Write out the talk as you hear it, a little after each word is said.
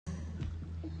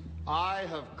I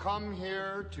have come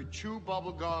here to chew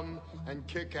bubblegum and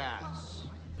kick ass.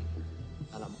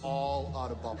 And I'm all out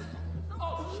of bubblegum.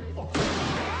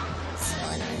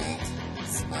 Spoiler alert,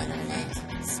 spoiler alert,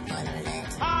 spoiler alert.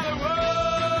 Hollywood,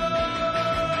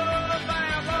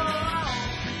 Babylon.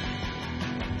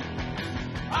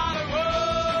 Hollywood,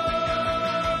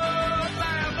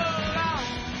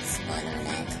 Babylon. Spoiler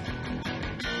alert.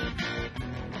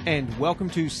 And welcome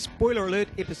to Spoiler Alert,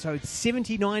 episode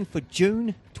 79 for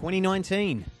June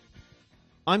 2019.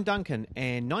 I'm Duncan,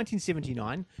 and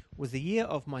 1979 was the year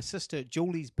of my sister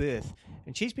Julie's birth,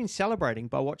 and she's been celebrating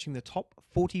by watching the top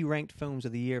 40 ranked films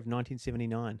of the year of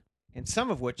 1979, and some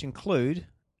of which include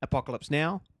Apocalypse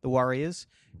Now, The Warriors,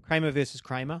 Kramer vs.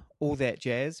 Kramer, All That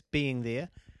Jazz, Being There,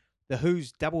 The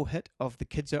Who's double hit of The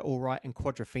Kids Are Alright and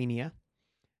Quadrophenia,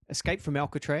 Escape from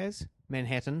Alcatraz,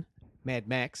 Manhattan, Mad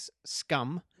Max,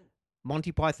 Scum,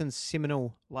 Monty Python's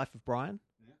seminal Life of Brian,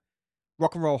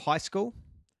 Rock and Roll High School,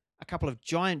 a couple of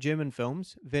giant German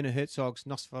films, Werner Herzog's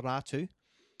Nosferatu,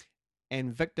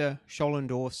 and Victor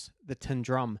Schollendorf's The Tin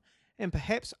Drum, and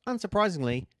perhaps,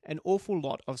 unsurprisingly, an awful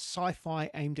lot of sci-fi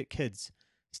aimed at kids.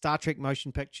 Star Trek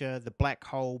motion picture, The Black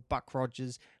Hole, Buck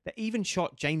Rogers. They even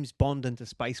shot James Bond into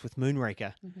space with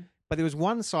Moonraker. Mm-hmm. But there was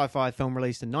one sci-fi film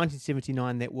released in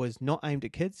 1979 that was not aimed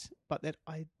at kids, but that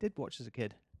I did watch as a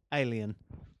kid. Alien.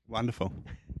 Wonderful.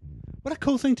 What a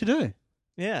cool thing to do.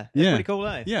 Yeah, it's pretty cool,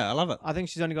 eh? Yeah, I love it. I think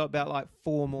she's only got about like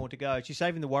 4 more to go. She's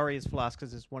saving The Warriors for last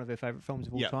because it's one of her favourite films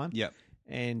of all time. Yeah.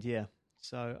 And yeah,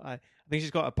 so I think she's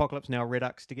got Apocalypse Now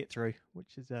Redux to get through,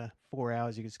 which is 4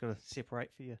 hours you just got to separate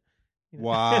for you.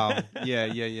 Wow.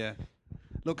 Yeah.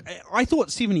 Look, I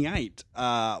thought 78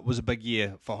 was a big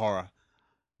year for horror.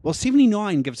 Well,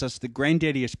 79 gives us the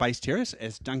granddaddy of space terrors,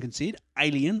 as Duncan said,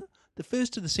 Alien, the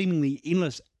first of the seemingly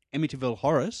endless Amityville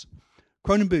horrors.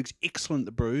 Cronenberg's excellent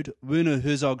The Brood, Werner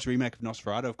Herzog's remake of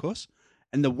Nosferatu, of course,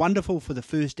 and the wonderful for the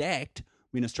first act,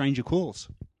 When a Stranger Calls.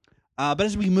 But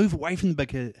as we move away from the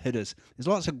big hitters, there's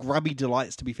lots of grubby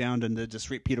delights to be found in the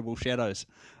disreputable shadows.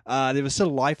 There was still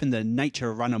life in the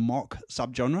nature run amok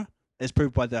subgenre, as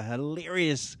proved by the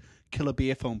hilarious Killer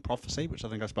Bear film Prophecy, which I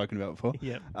think I've spoken about before.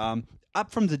 Yep. Up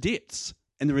from the depths,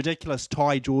 and the ridiculous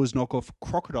Ty Jaws knockoff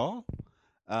Crocodile.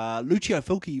 Lucio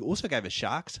Fulci also gave us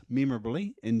sharks,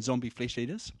 memorably, in Zombie Flesh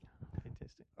Eaters.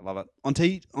 Fantastic. I love it. On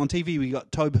TV, we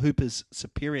got Tobe Hooper's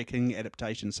Superior King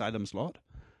adaptation, Salem's Lot.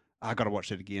 I got to watch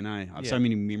that again, eh? I have so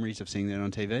many memories of seeing that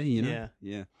on TV, you know?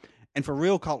 Yeah. And for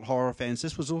real cult horror fans,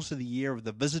 this was also the year of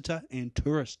The Visitor and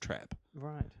Tourist Trap.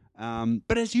 Right.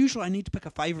 But as usual, I need to pick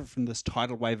a favourite from this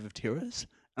tidal wave of terrors.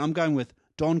 And I'm going with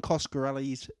Don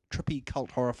Coscarelli's trippy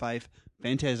cult horror fave,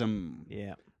 Phantasm.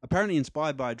 Yeah. Apparently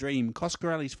inspired by a dream,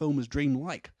 Coscarelli's film is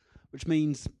dreamlike, which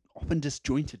means often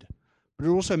disjointed. But it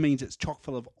also means it's chock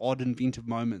full of odd, inventive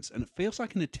moments, and it feels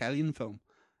like an Italian film,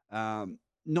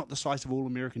 not the slice of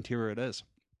all-American terror it is.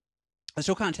 I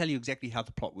still can't tell you exactly how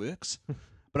the plot works,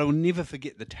 but I will never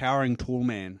forget the towering tall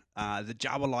man, the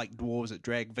Jawa-like dwarves that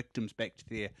drag victims back to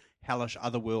their hellish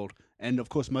otherworld, and of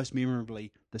course, most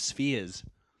memorably, the spheres.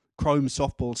 Chrome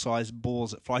softball-sized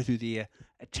balls that fly through the air,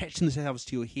 attach themselves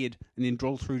to your head, and then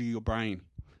drill through to your brain.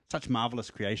 Such marvellous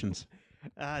creations.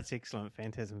 It's excellent.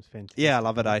 Phantasm's fantastic. Yeah, I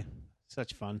love it, eh?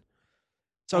 Such fun.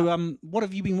 So, what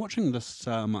have you been watching this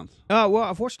month? Well,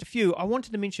 I've watched a few. I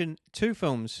wanted to mention 2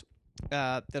 films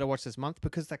that I watched this month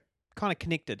because they're kind of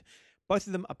connected. Both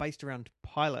of them are based around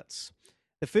pilots.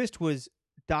 The first was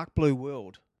Dark Blue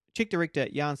World. Czech director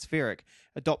Jan Sverek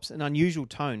adopts an unusual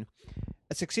tone.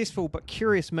 A successful but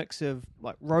curious mix of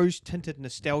like rose-tinted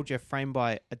nostalgia framed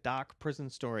by a dark prison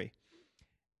story.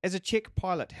 As a Czech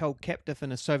pilot held captive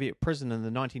in a Soviet prison in the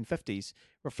 1950s,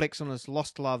 reflects on his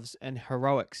lost loves and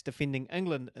heroics defending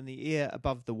England in the air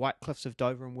above the white cliffs of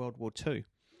Dover in World War II.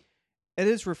 It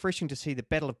is refreshing to see the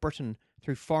Battle of Britain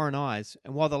through foreign eyes,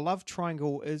 and while the love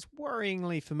triangle is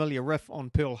worryingly familiar riff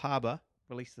on Pearl Harbor,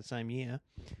 released the same year,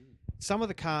 some of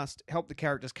the cast help the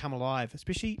characters come alive,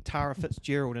 especially Tara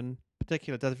Fitzgerald in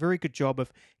particular does a very good job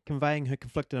of conveying her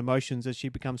conflicted emotions as she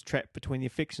becomes trapped between the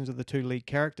affections of the 2 lead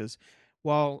characters,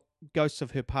 while ghosts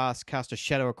of her past cast a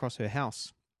shadow across her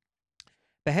house.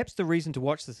 Perhaps the reason to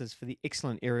watch this is for the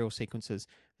excellent aerial sequences,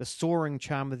 the soaring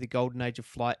charm of the golden age of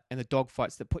flight, and the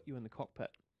dogfights that put you in the cockpit.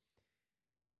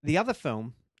 The other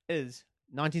film is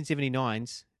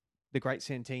 1979's The Great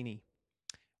Santini.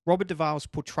 Robert Duvall's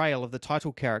portrayal of the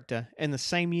title character, and the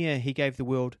same year he gave the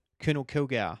world Colonel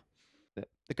Kilgour.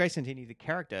 The Great Santini, the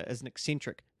character, is an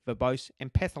eccentric, verbose,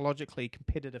 and pathologically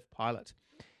competitive pilot.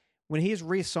 When he is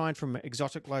reassigned from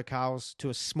exotic locales to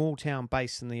a small-town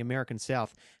base in the American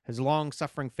South, his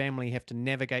long-suffering family have to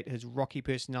navigate his rocky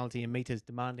personality and meet his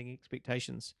demanding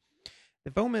expectations.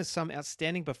 The film has some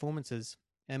outstanding performances.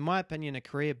 In my opinion, a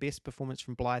career best performance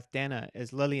from Blythe Danner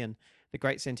as Lillian, the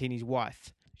great Santini's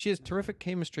wife. She has terrific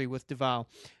chemistry with Duvall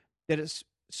that it's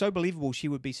so believable she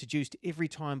would be seduced every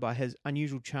time by his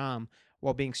unusual charm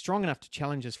while being strong enough to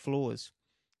challenge his flaws.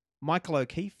 Michael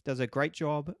O'Keefe does a great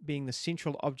job being the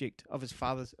central object of his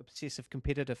father's obsessive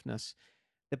competitiveness.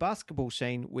 The basketball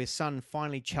scene where son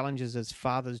finally challenges his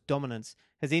father's dominance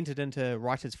has entered into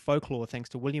writer's folklore thanks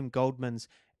to William Goldman's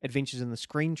Adventures in the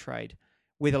Screen Trade,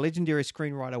 where the legendary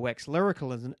screenwriter waxed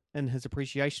lyrical in his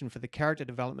appreciation for the character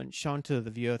development shown to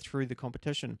the viewer through the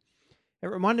competition. It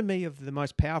reminded me of the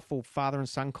most powerful father and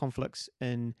son conflicts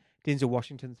in Denzel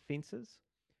Washington's Fences,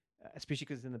 especially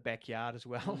because it's in the backyard as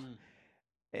well.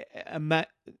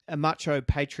 A macho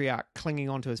patriarch clinging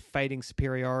on to his fading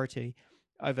superiority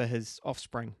over his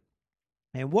offspring.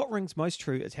 And what rings most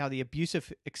true is how the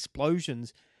abusive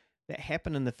explosions that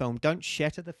happen in the film don't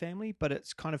shatter the family, but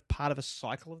it's kind of part of a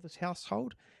cycle of this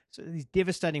household. So these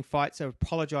devastating fights are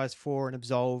apologized for and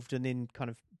absolved, and then kind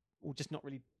of, or just not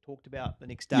really talked about the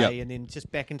next day, and then just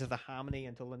back into the harmony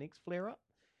until the next flare-up.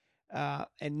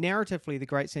 And narratively, the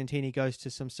great Santini goes to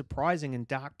some surprising and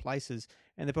dark places,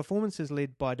 and the performances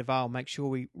led by Duvall make sure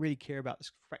we really care about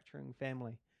this fracturing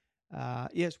family. Yeah,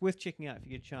 it's worth checking out if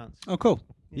you get a chance. Oh, cool.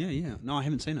 Yeah. No, I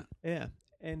haven't seen it. Yeah.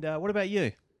 And what about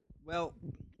you? Well,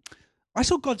 I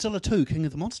saw Godzilla 2, King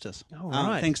of the Monsters. Oh,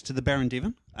 right. Thanks to the Baron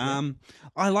Devon.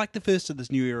 I like the first of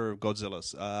this new era of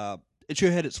Godzillas. It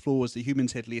sure had its flaws. The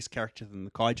humans had less character than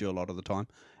the kaiju a lot of the time.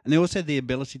 And they also had the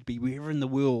ability to be wherever in the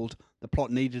world the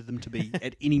plot needed them to be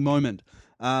at any moment.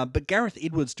 But Gareth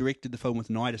Edwards directed the film with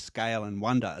an eye to scale and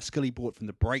wonder, a skill he brought from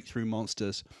the breakthrough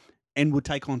monsters and would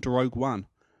take on to Rogue One.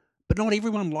 But not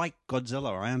everyone liked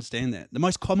Godzilla, I understand that. The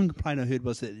most common complaint I heard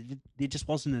was that there just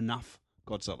wasn't enough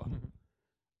Godzilla. Mm-hmm.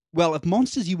 Well, if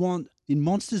monsters you want, then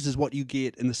Monsters is what you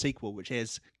get in the sequel, which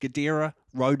has Ghidorah,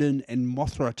 Rodan, and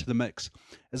Mothra to the mix,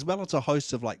 as well as a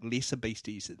host of like lesser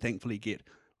beasties that thankfully get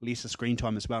lesser screen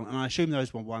time as well. And I assume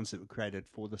those were ones that were created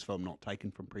for this film, not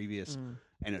taken from previous,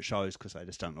 and it shows because they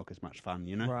just don't look as much fun,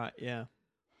 you know? Right, yeah.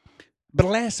 But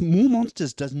alas, more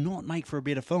monsters does not make for a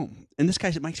better film. In this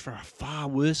case, it makes for a far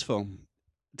worse film.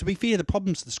 To be fair, the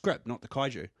problem's the script, not the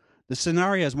kaiju. The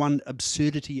scenario is one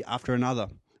absurdity after another,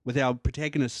 with our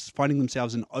protagonists finding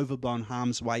themselves in overblown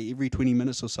harm's way every 20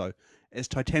 minutes or so, as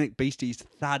titanic beasties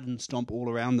thud and stomp all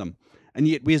around them. And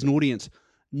yet, we as an audience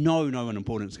know no one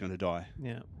important is going to die.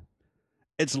 Yeah.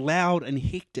 It's loud and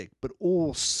hectic, but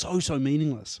all so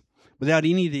meaningless, without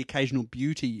any of the occasional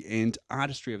beauty and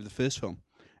artistry of the first film.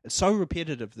 It's so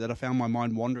repetitive that I found my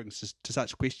mind wandering to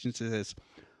such questions as,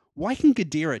 why can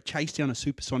Ghidorah chase down a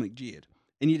supersonic jet,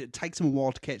 and yet it takes him a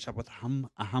while to catch up with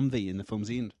a Humvee in the film's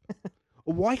end?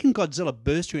 Or why can Godzilla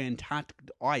burst through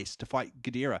Antarctic ice to fight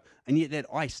Ghidorah, and yet that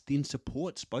ice then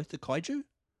supports both the kaiju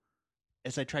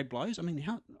as they trade blows? I mean,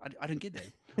 I don't get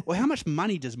that. Or how much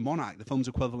money does Monarch, the film's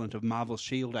equivalent of Marvel's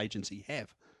SHIELD agency,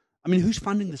 have? I mean, who's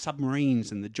funding the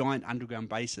submarines and the giant underground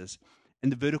bases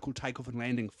and the vertical takeoff and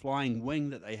landing flying wing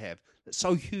that they have that's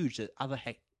so huge that other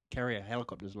carrier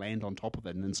helicopters land on top of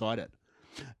it and inside it?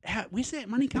 Where's that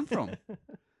money come from?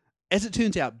 As it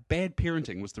turns out, bad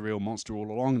parenting was the real monster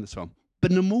all along in this film.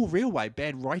 But in a more real way,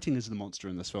 bad writing is the monster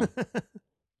in this film.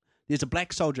 There's a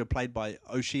black soldier played by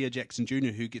O'Shea Jackson Jr.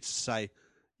 who gets to say,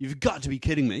 "You've got to be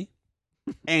kidding me."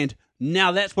 And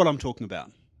now that's what I'm talking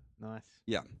about. Nice.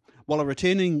 Yeah. While a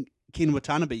returning Ken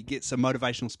Watanabe gets a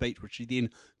motivational speech, which he then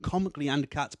comically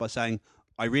undercuts by saying,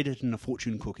 "I read it in a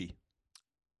fortune cookie."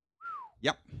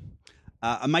 Yep.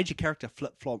 A major character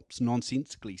flip-flops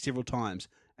nonsensically several times,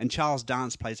 and Charles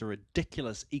Dance plays a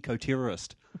ridiculous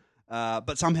eco-terrorist,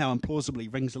 but somehow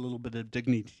implausibly wrings a little bit of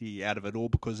dignity out of it all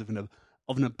because of an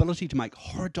ability to make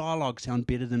horror dialogue sound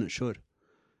better than it should.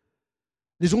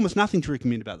 There's almost nothing to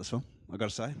recommend about this film, I've got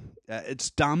to say. It's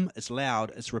dumb, it's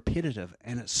loud, it's repetitive,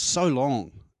 and it's so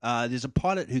long. There's a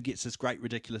pilot who gets this great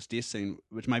ridiculous death scene,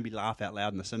 which made me laugh out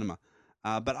loud in the cinema.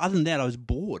 But other than that, I was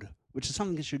bored, which is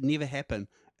something that should never happen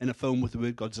in a film with the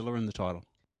word Godzilla in the title.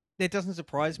 That doesn't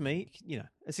surprise me. You know,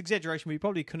 it's exaggeration, but you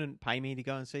probably couldn't pay me to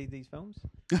go and see these films.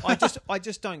 I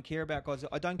just don't care about Godzilla.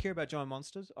 I don't care about giant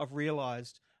monsters. I've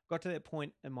realised, got to that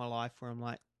point in my life where I'm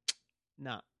like,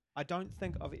 nah, I don't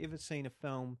think I've ever seen a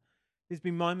film. There's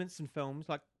been moments in films,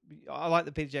 like, I like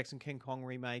the Peter Jackson King Kong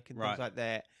remake and things like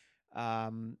that.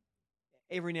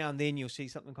 Every now and then you'll see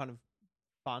something kind of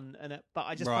fun in it, but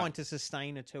I just find to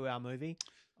sustain a 2-hour movie,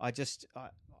 I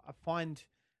find,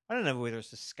 I don't know whether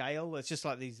it's the scale. It's just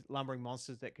like these lumbering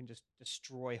monsters that can just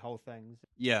destroy whole things.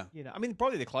 Yeah, you know, I mean,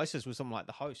 probably the closest was something like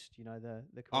The Host. You know,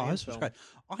 the Korean Host was great.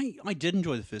 I did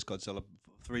enjoy the first Godzilla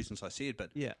for the reasons I said, but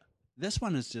This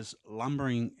one is just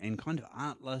lumbering and kind of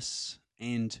artless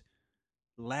and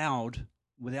loud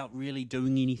without really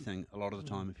doing anything a lot of the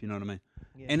time, if you know what I mean.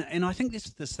 Yeah. And I think there's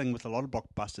this thing with a lot of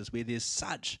blockbusters where there's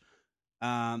such,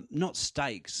 not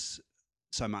stakes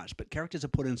so much, but characters are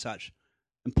put in such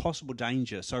impossible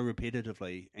danger so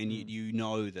repetitively, and you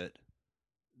know that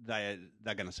they're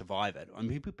going to survive it. I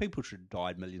mean, people should have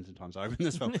died millions of times over in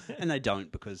this film, and they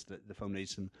don't because the film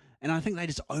needs them. And I think they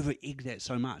just over-egg that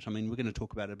so much. I mean, we're going to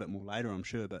talk about it a bit more later, I'm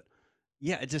sure, but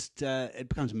yeah, it just it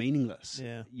becomes meaningless.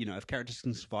 Yeah. You know, if characters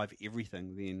can survive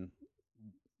everything, then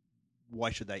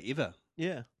why should they ever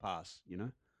pass, you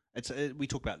know? We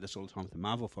talk about this all the time with the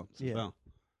Marvel films as well.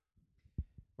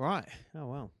 Right. Oh,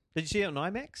 well. Did you see it on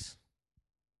IMAX?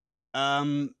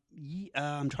 I'm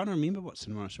trying to remember what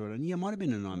cinema I saw it in. Yeah, it might have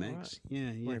been in IMAX. Right.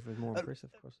 Yeah. Wonder if it was more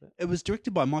impressive across that. It was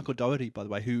directed by Michael Dougherty, by the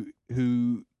way,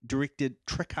 who directed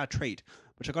Trick or Treat,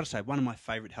 which I got to say, one of my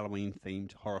favourite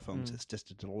Halloween-themed horror films. It's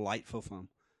just a delightful film.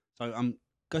 So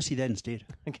go see that instead.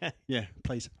 Okay. Yeah,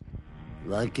 please.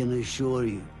 I can assure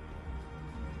you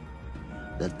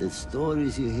that the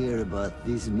stories you hear about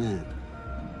these men,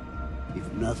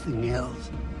 if nothing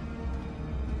else,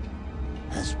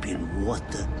 has been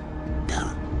watered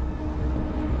down.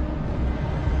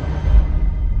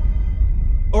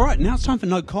 All right, now it's time for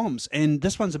No Comms, and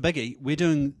this one's a biggie. We're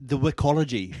doing the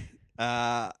Wickology.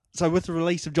 So with the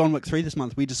release of John Wick 3 this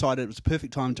month, we decided it was a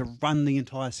perfect time to run the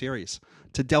entire series,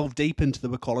 to delve deep into the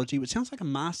Wickology, which sounds like a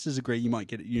master's degree you might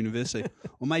get at university,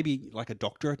 or maybe like a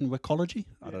doctorate in Wickology.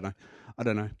 I don't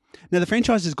know. Now, the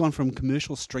franchise has gone from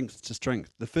commercial strength to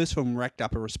strength. The first film racked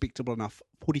up a respectable enough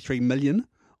 $43 million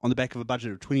on the back of a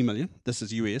budget of $20 million. This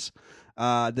is US.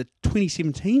 The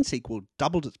 2017 sequel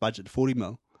doubled its budget to $40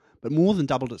 million, but more than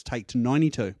doubled its take to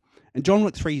 $92 million. And John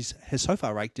Wick 3 has so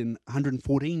far raked in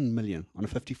 $114 million on a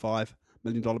 $55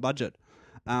 million budget.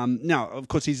 Now, of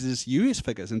course, these are just US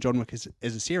figures, and John Wick as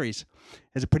a series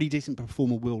has a pretty decent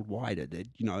performer worldwide.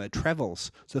 It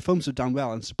travels. So the films have done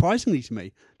well, and surprisingly to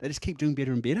me, they just keep doing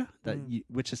better and better,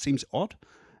 which just seems odd.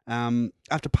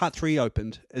 After Part 3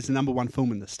 opened as the number one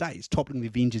film in the States, toppling the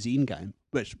Avengers Endgame,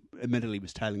 which admittedly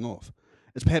was tailing off,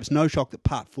 it's perhaps no shock that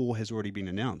Part 4 has already been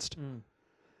announced.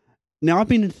 Now, I've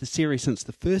been into the series since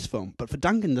the first film, but for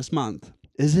Duncan this month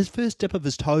is his first dip of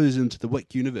his toes into the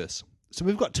Wick universe. So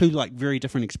we've got two very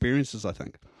different experiences, I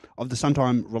think, of the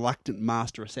sometime reluctant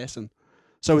master assassin.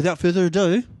 So without further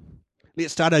ado,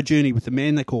 let's start our journey with the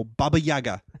man they call Baba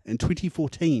Yaga in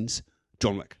 2014's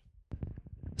John Wick.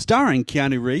 Starring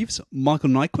Keanu Reeves,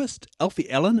 Michael Nyqvist, Alfie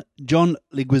Allen, John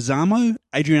Leguizamo,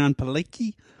 Adrian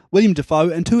Palicki, William Dafoe,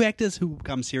 and two actors who will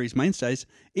become series mainstays,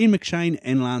 Ian McShane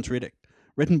and Lance Reddick.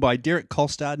 Written by Derek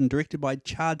Kolstad and directed by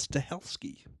Chad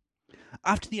Stahelski.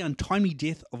 After the untimely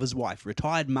death of his wife,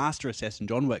 retired master assassin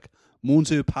John Wick mourns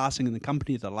her passing in the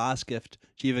company of the last gift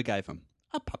she ever gave him,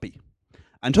 a puppy.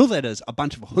 Until that is, a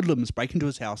bunch of hoodlums break into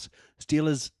his house, steal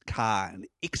his car, and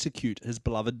execute his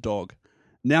beloved dog.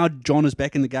 Now John is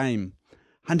back in the game,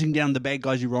 hunting down the bad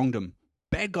guys who wronged him.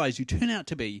 Bad guys who turn out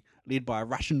to be led by a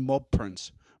Russian mob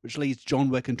prince, which leads John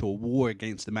Wick into a war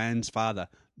against the man's father,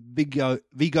 Vigo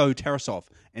Tarasov,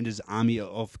 and his army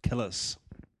of killers.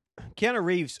 Keanu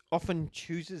Reeves often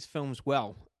chooses films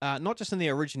well, not just in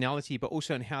their originality, but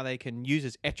also in how they can use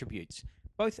his attributes.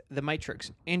 Both The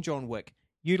Matrix and John Wick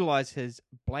utilize his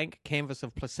blank canvas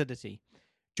of placidity.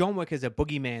 John Wick is a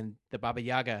boogeyman, the Baba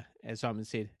Yaga, as Simon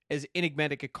said, as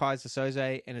enigmatic as Kaiser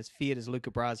Soze and as feared as Luca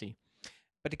Brasi.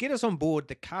 But to get us on board,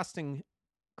 the casting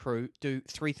crew do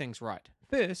three things right.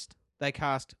 First, they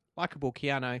cast likeable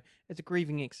Keanu as a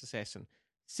grieving ex-assassin.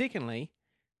 Secondly,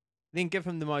 then give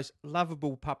him the most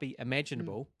lovable puppy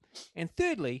imaginable. And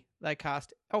thirdly, they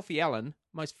cast Alfie Allen,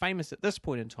 most famous at this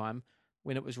point in time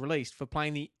when it was released, for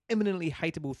playing the eminently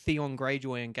hateable Theon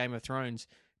Greyjoy in Game of Thrones,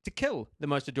 to kill the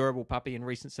most adorable puppy in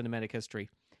recent cinematic history.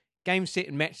 Game, set,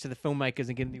 and match to the filmmakers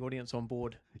and getting the audience on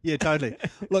board. Yeah, totally.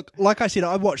 Look, like I said,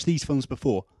 I've watched these films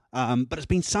before, but it's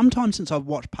been some time since I've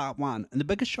watched part one, and the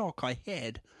biggest shock I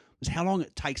had was how long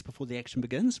it takes before the action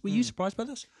begins. Were you surprised by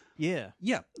this? Yeah.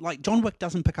 Yeah, like John Wick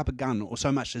doesn't pick up a gun or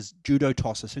so much as judo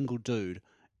toss a single dude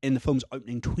in the film's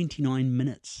opening 29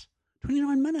 minutes.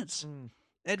 29 minutes!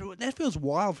 That feels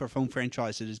wild for a film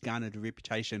franchise that has garnered a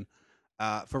reputation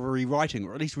for rewriting,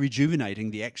 or at least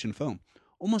rejuvenating, the action film.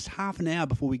 Almost half an hour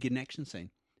before we get an action scene.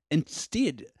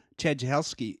 Instead, Chad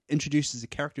Stahelski introduces the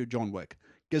character of John Wick,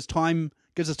 gives us time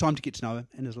to get to know him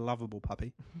and his lovable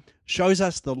puppy, shows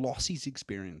us the loss he's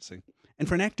experiencing. And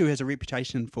for an actor who has a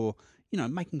reputation for,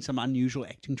 making some unusual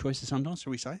acting choices sometimes,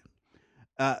 shall we say,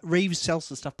 Reeves sells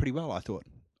the stuff pretty well, I thought.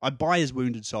 I buy his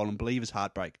wounded soul and believe his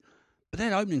heartbreak, But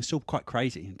that opening's still quite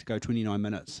crazy to go 29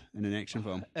 minutes in an action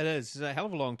film. It is. It's a hell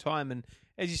of a long time. And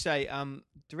as you say,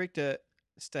 director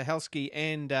Stahelski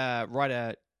and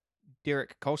writer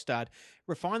Derek Kolstad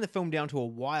refine the film down to a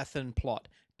wire-thin plot,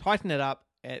 tighten it up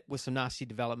with some nasty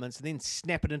developments, and then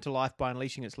snap it into life by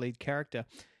unleashing its lead character.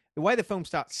 The way the film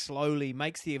starts slowly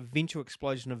makes the eventual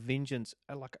explosion of vengeance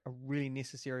like a really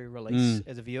necessary release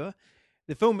as a viewer.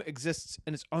 The film exists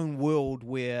in its own world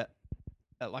where,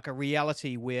 like a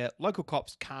reality where local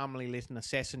cops calmly let an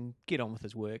assassin get on with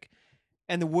his work.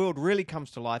 And the world really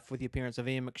comes to life with the appearance of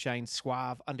Ian McShane's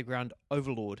suave underground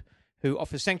overlord, who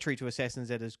offers sanctuary to assassins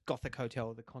at his gothic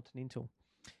hotel, the Continental.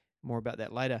 More about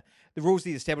that later. The rules of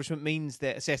the establishment means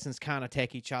that assassins can't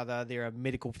attack each other. There are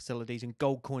medical facilities and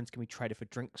gold coins can be traded for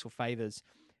drinks or favours.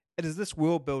 It is this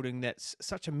world building that's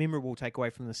such a memorable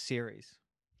takeaway from this series.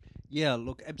 Yeah,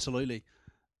 look, absolutely.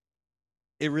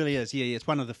 It really is. Yeah, it's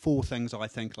one of the four things I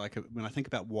think. Like when I think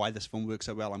about why this film works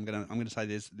so well, I'm gonna say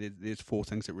there's four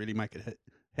things that really make it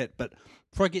hit. But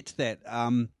before I get to that,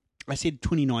 I said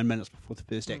 29 minutes before the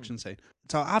first action scene.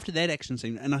 So after that action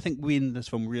scene, and I think when this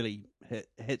film really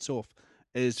hits off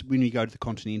is when we go to the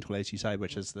Continental, as you say,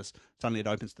 which is this, suddenly it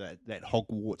opens that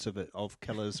Hogwarts of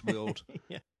Killer's world.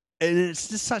 Yeah. And it's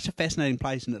just such a fascinating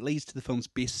place, and it leads to the film's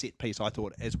best set piece, I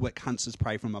thought, as Wick hunts his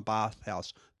prey from a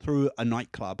bathhouse through a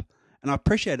nightclub. And I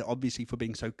appreciate it, obviously, for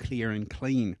being so clear and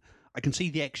clean. I can see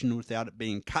the action without it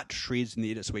being cut to shreds in the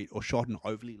edit suite or shot in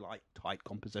overly tight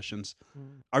compositions.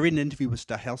 I read an interview with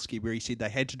Stahelski where he said they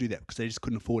had to do that because they just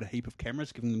couldn't afford a heap of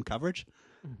cameras giving them coverage,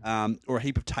 or a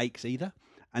heap of takes either.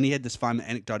 And he had this fun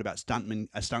anecdote about a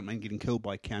stuntman getting killed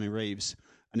by Keanu Reeves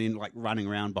and then like running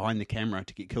around behind the camera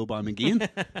to get killed by him again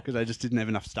because they just didn't have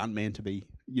enough stuntman to be,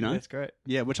 you know. That's great.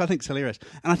 Yeah, which I think is hilarious.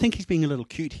 And I think he's being a little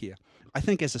cute here. I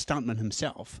think as a stuntman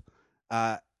himself,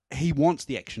 he wants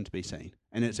the action to be seen,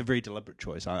 and it's a very deliberate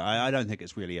choice. I don't think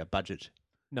it's really a budget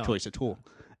choice at all.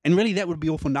 And really, that would be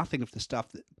all for nothing if the stuff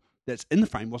that's in the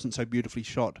frame wasn't so beautifully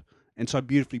shot and so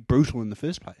beautifully brutal in the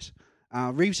first place.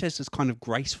 Reeves has this kind of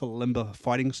graceful, limber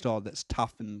fighting style that's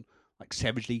tough and like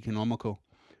savagely economical,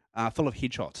 full of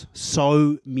headshots.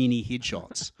 So many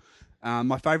headshots.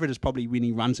 My favourite is probably when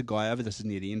he runs a guy over. This is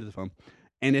near the end of the film.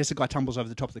 And as the guy tumbles over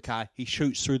the top of the car, he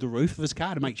shoots through the roof of his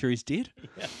car to make sure he's dead.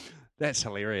 Yeah. That's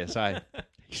hilarious, eh?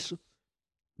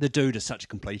 The dude is such a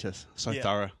completist, so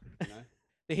thorough. You know?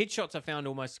 The headshots I found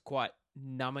almost quite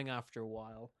numbing after a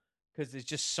while because there's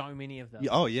just so many of them.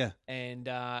 Oh, yeah. And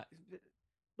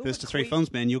first to three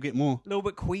films, man, you'll get more. A little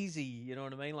bit queasy, you know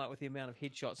what I mean? Like with the amount of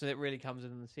headshots. So that really comes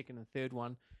in the second and third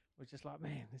one. We're just like,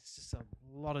 man, there's just a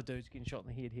lot of dudes getting shot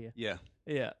in the head here. Yeah.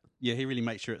 Yeah. Yeah, he really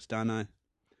makes sure it's done, eh?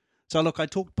 So, look, I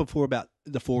talked before about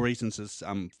the four reasons this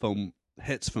film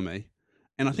hits for me.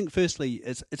 And I think, firstly,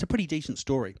 it's a pretty decent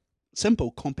story. Simple,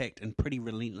 compact, and pretty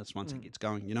relentless once it gets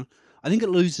going, you know? I think it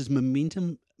loses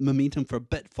momentum for a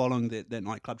bit following that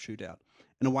nightclub shootout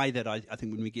in a way that I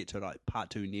think when we get to it, like,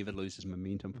 part two never loses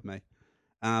momentum for me.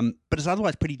 But it's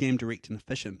otherwise pretty damn direct and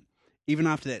efficient, even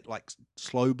after that, like,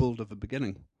 slow build of a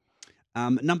beginning.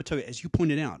 Number two, as you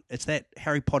pointed out, it's that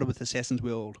Harry Potter with Assassin's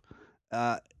world.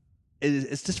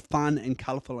 It's just fun and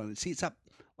colourful, and it sets up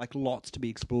like lots to be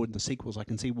explored in the sequels. I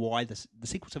can see why the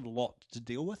sequels have a lot to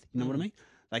deal with. You know what I mean?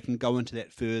 They can go into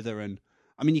that further, and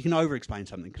I mean you can over-explain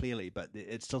something clearly, but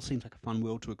it still seems like a fun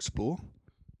world to explore.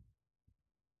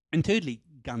 And thirdly,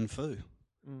 Gun Fu,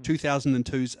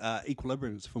 2002's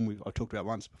Equilibrium, is a film I've talked about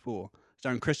once before,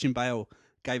 starring Christian Bale,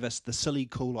 gave us the silly,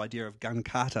 cool idea of gun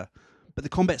kata, but the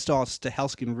combat style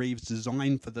Stahelski and Reeves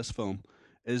designed for this film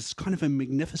is kind of a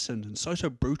magnificent and so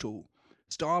brutal,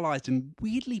 stylized and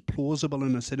weirdly plausible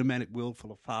in a cinematic world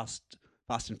full of Fast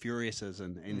and Furiouses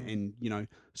and you know,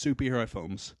 superhero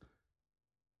films.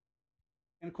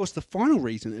 And of course, the final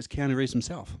reason is Keanu Reeves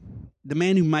himself, the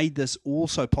man who made this all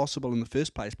so possible in the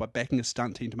first place by backing a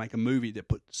stunt team to make a movie that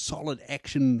put solid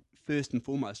action first and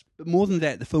foremost. But more than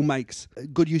that, the film makes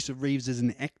good use of Reeves as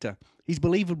an actor. He's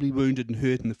believably wounded and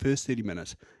hurt in the first 30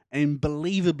 minutes, and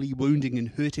believably wounding and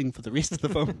hurting for the rest of the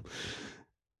film.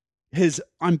 His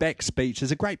 "I'm back" speech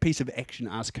is a great piece of action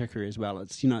ass kickery as well.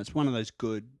 It's, you know, it's one of those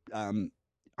good,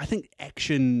 I think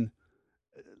action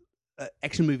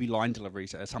movie line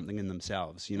deliveries are something in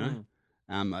themselves, you know.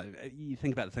 You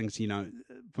think about the things, you know,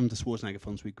 from the Schwarzenegger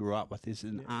films we grew up with. There's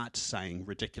an art saying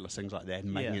ridiculous things like that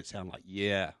and making it sound like,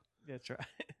 That's right.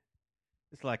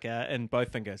 It's like in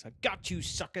Bowfinger, I got you,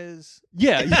 suckers.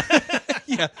 Yeah.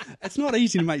 Yeah. It's not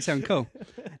easy to make sound cool.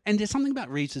 And there's something about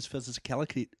Reeves'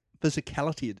 physicality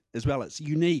as well. It's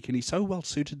unique, and he's so well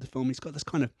suited to the film. He's got this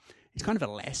kind of, he's kind of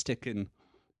elastic and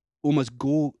almost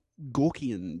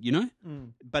gawky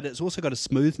and but it's also got a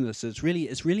smoothness. It's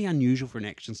really unusual for an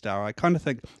action star. I kind of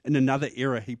think in another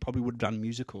era he probably would have done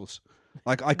musicals.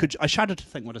 Like I shudder to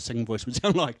think what a singing voice would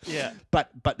sound like. Yeah.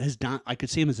 But his I could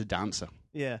see him as a dancer.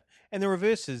 Yeah. And the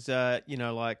reverse is,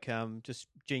 like just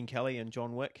Gene Kelly and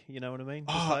John Wick. You know what I mean?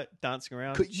 Just like dancing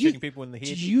around, shooting people in the head.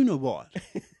 Do you know what?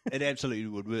 It absolutely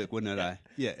would work, wouldn't it?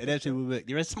 Yeah, it absolutely would work.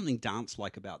 There is something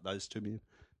dance-like about those two men.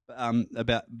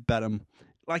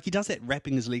 Like he does that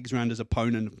wrapping his legs around his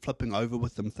opponent and flipping over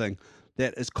with them thing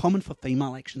that is common for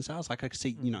female action stars. Like I could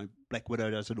see, Black Widow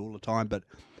does it all the time, but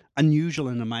unusual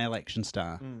in a male action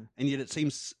star. And yet it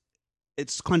seems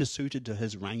it's kind of suited to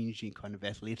his rangy kind of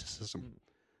athleticism.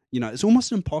 It's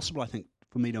almost impossible, I think,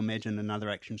 for me to imagine another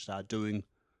action star doing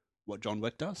what John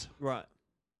Wick does. Right.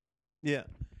 Yeah.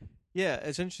 Yeah,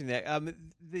 it's interesting that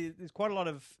there's quite a lot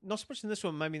of, not so much in this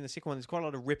one, maybe in the second one, there's quite a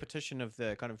lot of repetition of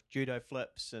the kind of judo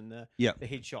flips and the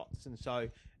headshots. And so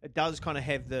it does kind of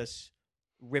have this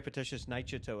repetitious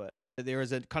nature to it. There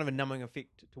is a kind of a numbing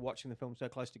effect to watching the film so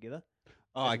close together.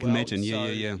 Oh, I can imagine. Yeah.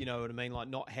 You know what I mean? Like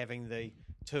not having the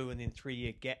 2 and then 3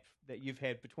 year gap that you've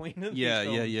had between them. Yeah.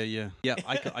 Yeah,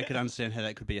 I could understand how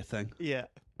that could be a thing. Yeah.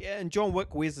 Yeah, and John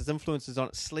Wick wears his influences on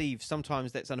its sleeve.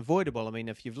 Sometimes that's unavoidable. I mean,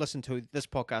 if you've listened to this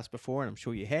podcast before, and I'm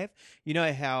sure you have, you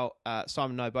know how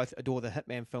Simon and I both adore the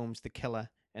Hitman films, The Killer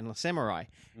and La Samurai.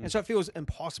 And so it feels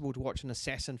impossible to watch an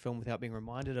assassin film without being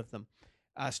reminded of them.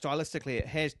 Stylistically, it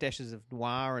has dashes of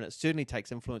noir, and it certainly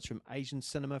takes influence from Asian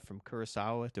cinema, from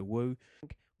Kurosawa to Wu.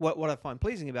 What I find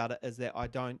pleasing about it is that I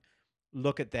don't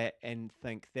look at that and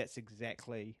think that's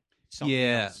exactly something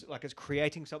else. Like it's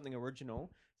creating something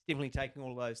original. Definitely taking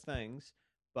all of those things,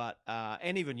 but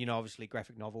and even obviously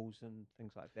graphic novels and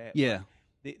things like that. Yeah,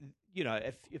 if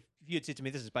you had said to me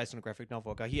this is based on a graphic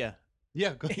novel, I'd go yeah,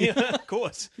 of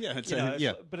course. Yeah,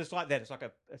 but it's like that. It's like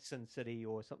a Sin City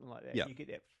or something like that. Yeah. You get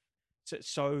that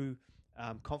so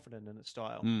confident in its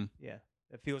style. Yeah,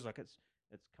 it feels like it's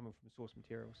coming from source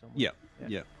material somewhere.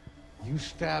 Yeah. You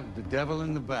stabbed the devil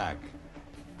in the back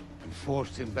and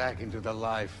forced him back into the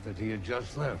life that he had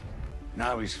just left.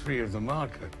 Now he's free of the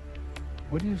market.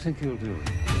 What do you think he'll do?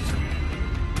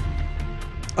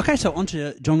 Okay, so on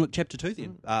to John Wick Chapter 2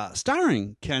 then.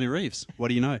 Starring Keanu Reeves, what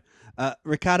do you know?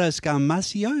 Ricardo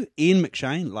Scarmasio, Ian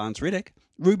McShane, Lance Reddick,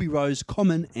 Ruby Rose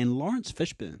Common, and Lawrence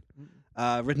Fishburne.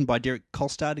 Written by Derek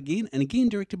Kolstad again, and again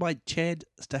directed by Chad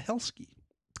Stahelski.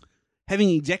 Having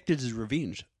exacted his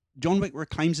revenge, John Wick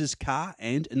reclaims his car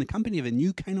and, in the company of a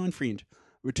new canine friend,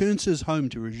 returns to his home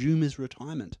to resume his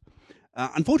retirement.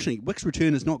 Unfortunately, Wick's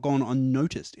return has not gone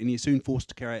unnoticed, and he is soon forced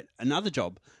to carry out another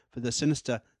job for the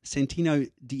sinister Santino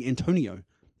D'Antonio.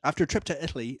 After a trip to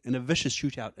Italy and a vicious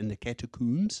shootout in the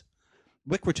catacombs,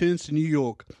 Wick returns to New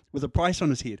York with a price on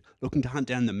his head, looking to hunt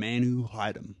down the man who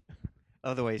hired him. I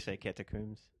love the way you say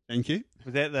catacombs. Thank you.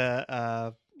 Was that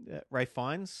the Ray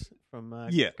Fiennes from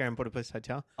Grand Budapest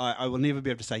Hotel? I will never be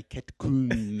able to say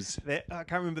catacombs. I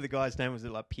can't remember the guy's name. Was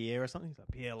it like Pierre or something? He's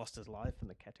like, Pierre lost his life in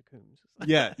the catacombs.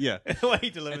 Yeah. The way he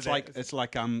delivered it's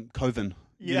like Coven.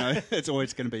 Yeah. It's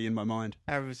always going to be in my mind.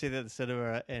 I remember seeing that at the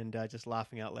cinema and just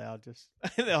laughing out loud. Just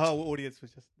the whole audience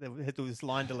was just they had this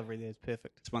line delivery there. It's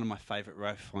perfect. It's one of my favourite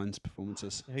Ralph Fiennes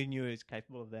performances. Who knew he was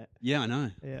capable of that? Yeah, I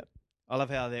know. Yeah. I love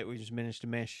how we just managed to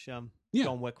mash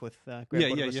John Wick with Grand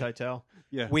Budapest Hotel.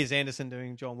 Yeah. Wes Anderson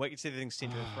doing John Wick. It's everything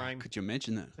centre of frame. Could you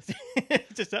imagine that?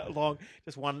 Just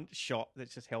just one shot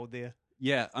that's just held there.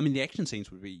 Yeah, I mean the action scenes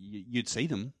would be you'd see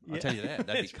them. I'll tell you that.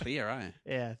 They'd be clear, eh?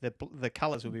 Yeah, the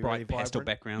colours would be bright really pastel vibrant.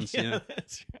 backgrounds. Yeah.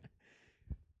 That's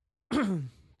right.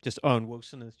 Just Owen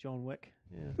Wilson as John Wick.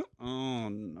 Yeah. Oh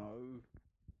no.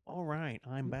 All right,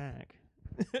 I'm back.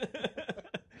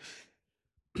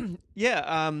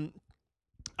 Yeah.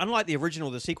 Unlike the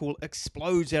original, the sequel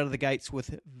explodes out of the gates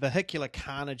with vehicular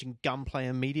carnage and gunplay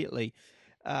immediately.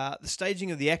 The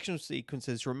staging of the action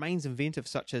sequences remains inventive,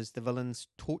 such as the villain's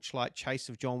torchlight chase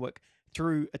of John Wick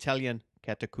through Italian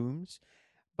catacombs.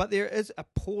 But there is a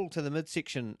pull to the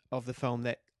midsection of the film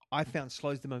that I found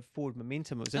slows the forward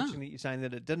momentum. It was interesting that you're saying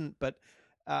that it didn't, but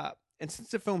and since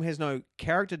the film has no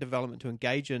character development to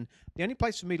engage in, the only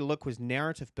place for me to look was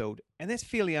narrative build, and that's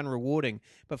fairly unrewarding.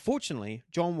 But fortunately,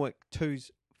 John Wick 2's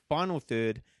final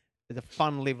third is a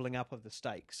fun leveling up of the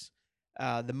stakes.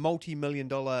 The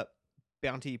multi-million-dollar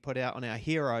bounty put out on our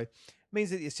hero means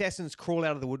that the assassins crawl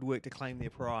out of the woodwork to claim their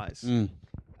prize.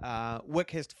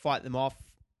 Wick has to fight them off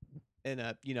in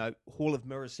a Hall of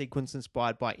Mirrors sequence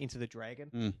inspired by Enter the Dragon.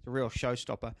 It's a real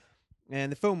showstopper. And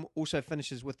the film also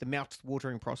finishes with the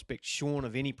mouth-watering prospect, shorn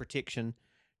of any protection.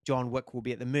 John Wick will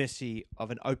be at the mercy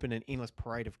of an open and endless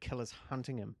parade of killers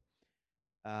hunting him.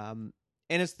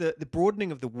 And it's the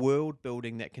broadening of the world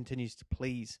building that continues to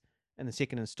please in the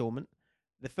second installment.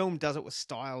 The film does it with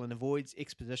style and avoids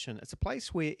exposition. It's a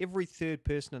place where every third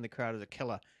person in the crowd is a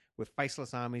killer, where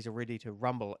faceless armies are ready to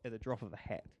rumble at the drop of a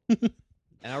hat.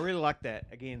 And I really like that.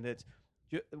 Again, that's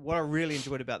what I really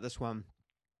enjoyed about this one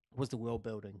was the world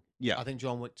building. Yeah. I think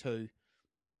John Wick 2,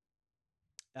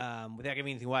 without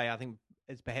giving anything away, I think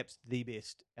it's perhaps the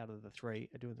best out of the three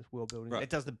at doing this world building. Right. It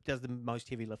does the most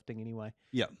heavy lifting anyway.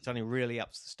 Yeah. It's only really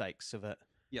ups the stakes of it.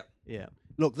 Yeah. Yeah.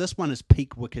 Look, this one is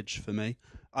peak Wickage for me.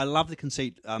 I love the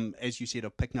conceit, as you said,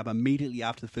 of picking up immediately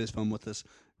after the first film with this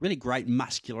really great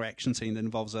muscular action scene that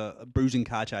involves a bruising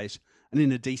car chase and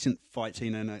then a decent fight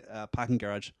scene in a parking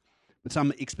garage with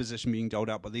some exposition being doled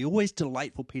out by the always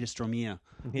delightful Peter Stormare.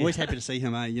 Always happy to see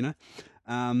him, you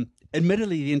know.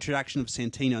 Admittedly, the introduction of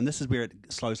Santino, and this is where it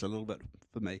slows a little bit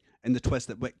for me, and the twist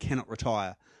that Wick cannot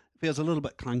retire, feels a little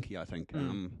bit clunky, I think.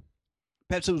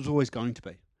 Perhaps it was always going to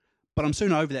be. But I'm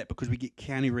soon over that because we get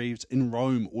Keanu Reeves in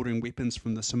Rome ordering weapons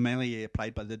from the sommelier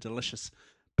played by the delicious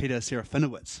Peter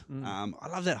Serafinowicz. I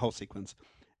love that whole sequence.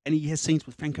 And he has scenes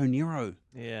with Franco Nero.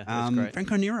 Yeah, that's great.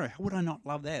 Franco Nero, how would I not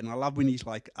love that? And I love when he's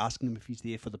like asking him if he's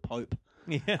there for the Pope,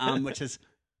 which is,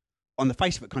 on the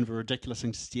face of it, kind of a ridiculous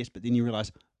thing to suggest, but then you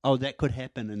realise, oh, that could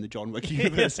happen in the John Wick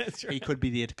universe. That's right. He could be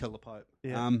there to kill the Pope.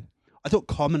 Yeah. I thought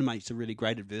Common Mate's a really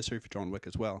great adversary for John Wick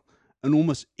as well. An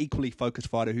almost equally focused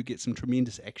fighter who gets some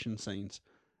tremendous action scenes.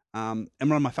 And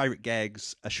one of my favourite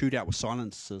gags, a shootout with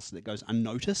silencers that goes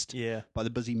unnoticed by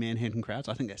the busy Manhattan crowds.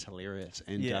 I think that's hilarious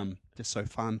and just so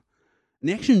fun. And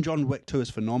the action in John Wick 2 is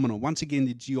phenomenal. Once again,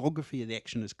 the geography of the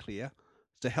action is clear.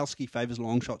 Stahelski favours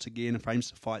long shots again and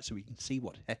frames the fight so we can see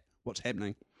what's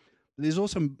happening. But there's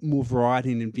also more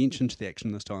variety and invention to the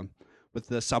action this time, with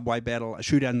the subway battle, a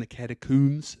shootout in the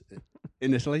catacombs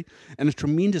in Italy, and a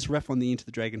tremendous riff on the Enter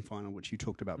the Dragon final, which you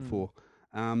talked about before.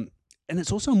 And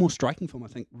it's also a more striking film, I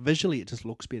think. Visually, it just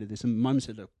looks better. There's some moments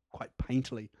that are quite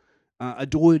painterly. I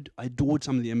adored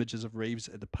some of the images of Reeves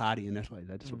at the party in Italy.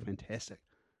 They just look fantastic.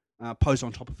 Posed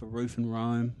on top of a roof in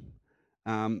Rome.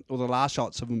 Or the last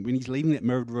shots of him when he's leaving that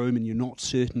mirrored room and you're not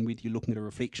certain whether you're looking at a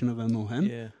reflection of him or him.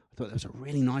 Yeah. I thought that was a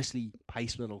really nicely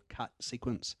paced little cut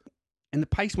sequence. And the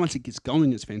pace, once it gets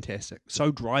going, is fantastic.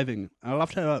 So driving. I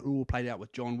loved how it all played out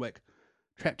with John Wick,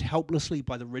 trapped helplessly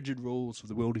by the rigid rules of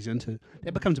the world he's into.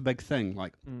 That becomes a big thing.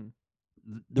 Like,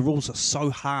 the rules are so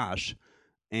harsh,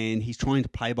 and he's trying to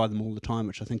play by them all the time,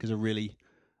 which I think is a really...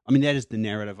 I mean, that is the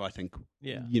narrative, I think,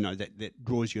 you know, that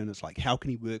draws you in. It's like, how can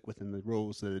he work within the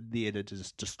rules that are there to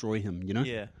just destroy him, you know?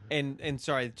 Yeah. And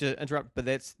sorry to interrupt, but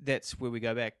that's where we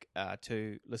go back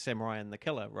to Le Samurai and the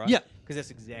Killer, right? Yeah. Because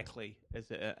that's exactly as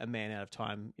a man out of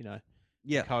time, you know,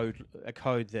 Yeah. a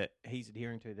code that he's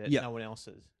adhering to that no one else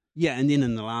is. Yeah, and then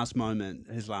in the last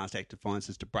moment, his last act of defiance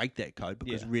is to break that code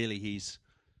because really he's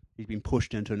been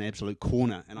pushed into an absolute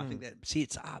corner. And I think that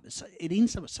sets up, it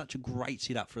ends up with such a great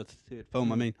setup for a third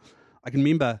film. I mean, I can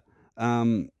remember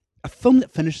a film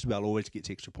that finishes well always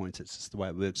gets extra points. It's just the way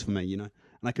it works for me, you know.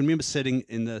 And I can remember sitting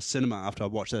in the cinema after I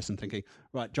watched this and thinking,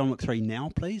 right, John Wick 3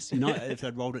 now, please. You know, if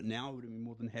I'd rolled it now, I would have been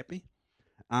more than happy.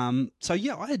 So,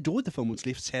 yeah, I adored the film. I was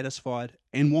left satisfied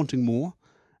and wanting more.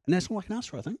 And that's all I can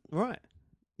ask for, I think. Right.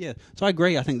 Yeah. So I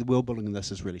agree. I think the world building in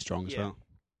this is really strong as well.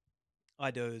 I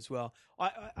do as well.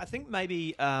 I think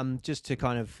maybe just to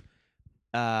kind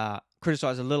of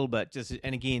criticize a little bit,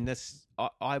 and again, this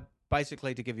I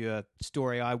basically, to give you a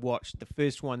story, I watched the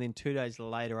first one, then 2 days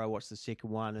later I watched the second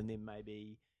one, and then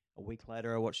maybe a week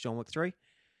later I watched John Wick 3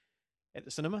 at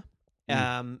the cinema.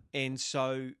 And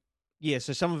so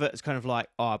some of it is kind of like,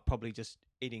 probably just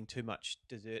eating too much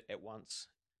dessert at once.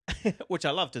 Which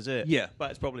I love dessert, but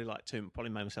it's probably probably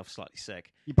made myself slightly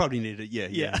sick. You probably need it,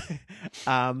 yeah.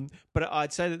 But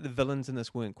I'd say that the villains in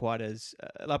this weren't quite as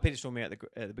like Peter Stormare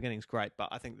at the beginning is great, but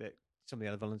I think that some of the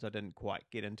other villains I didn't quite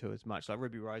get into as much. Like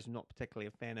Ruby Rose, I'm not particularly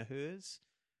a fan of hers,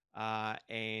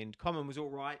 and Common was all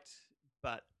right,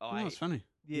 but it's funny.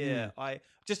 Yeah, I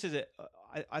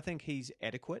think he's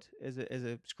adequate as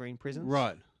a screen presence,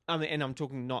 right? I mean, and I'm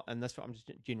talking not in this. I'm just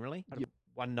generally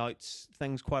one notes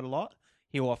things quite a lot.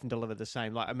 He'll often deliver the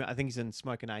same. Like, I mean, I think he's in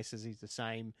Smoking Aces, he's the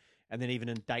same. And then even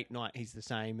in Date Night, he's the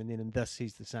same. And then in this,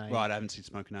 he's the same. Right, I haven't seen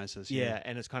Smoking Aces. Yeah,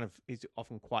 and it's kind of, he's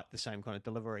often quite the same kind of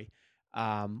delivery,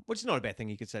 which is not a bad thing.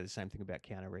 You could say the same thing about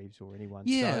Keanu Reeves or anyone.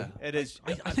 Yeah. So it is.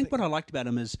 I think what I liked about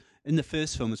him is, in the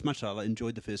first film, as much as I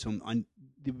enjoyed the first film,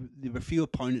 there were a few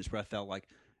opponents where I felt like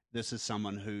this is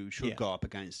someone who should go up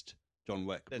against John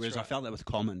Wick. Whereas I felt that with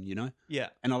Common, you know? Yeah.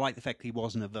 And I like the fact he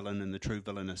wasn't a villain in the true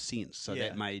villainous sense. So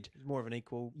that made... more of an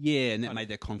equal... Yeah, and that made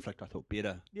their conflict, I thought,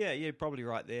 better. Yeah, you're probably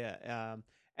right there.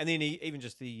 And then even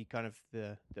just the kind of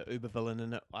the uber villain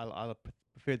in it, I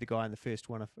preferred the guy in the first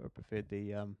one. I preferred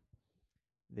the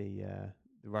the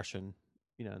Russian,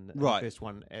 in the Right. first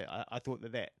one. I thought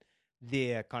that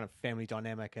their kind of family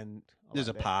dynamic and I There's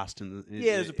like a that. past. And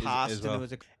Yeah, there's a past, as well. and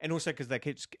there was and also because they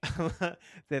keep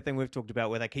that thing we've talked about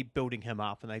where they keep building him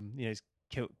up, and they he's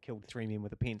killed 3 men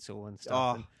with a pencil and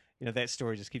stuff. Oh. And, that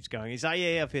story just keeps going. He's like,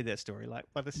 yeah, I've heard that story. Like,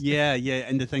 but this, Yeah,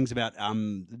 and the things about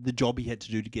the job he had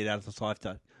to do to get out of this life,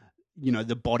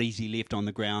 the bodies he left on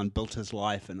the ground built his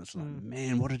life, and it's like,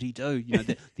 man, what did he do?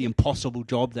 The impossible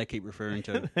job they keep referring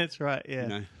to. That's right. Yeah, You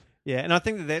know. yeah. And I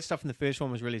think that stuff in the first one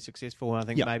was really successful. And I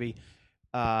think Yep. maybe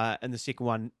in the second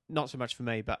one, not so much for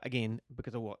me. But again,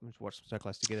 because I watched them so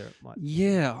close together, it might.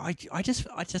 Yeah, I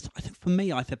think for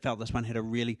me, I felt this one had a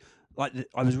really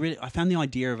I found the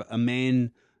idea of a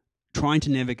man trying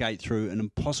to navigate through an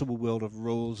impossible world of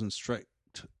rules and strict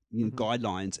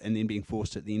guidelines, and then being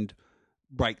forced at the end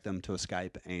break them to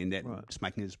escape, and that just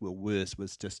making his world worse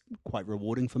was just quite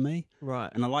rewarding for me. Right.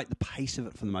 And I like the pace of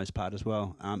it for the most part as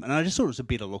well. And I just thought it was a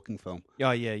better looking film.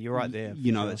 Oh yeah, you're right there.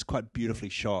 It's quite beautifully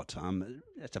shot.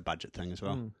 It's a budget thing as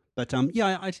well. But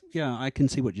I can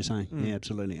see what you're saying. Yeah,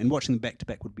 absolutely. And watching them back to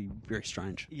back would be very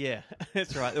strange. Yeah,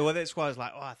 that's right. Well, that's why I was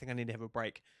like, I think I need to have a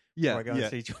break. Yeah, before I go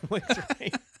and see John Wick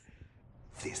 3.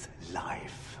 This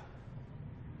life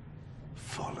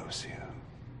follows you,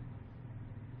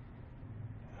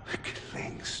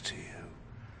 clings to you,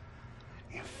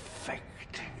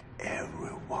 infecting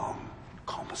everyone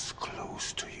comes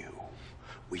close to you.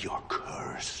 We are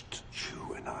cursed,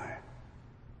 you and I.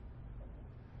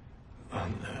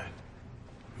 On that,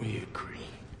 we agree.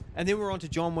 And then we're on to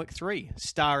John Wick 3,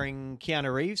 starring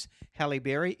Keanu Reeves, Halle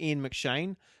Berry, Ian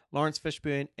McShane, Lawrence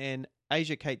Fishburne, and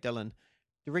Asia Kate Dillon.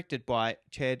 Directed by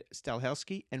Chad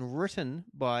Stahelski and written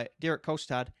by Derek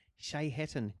Kolstad, Shay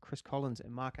Hatton, Chris Collins,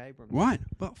 and Mark Abrams. Right.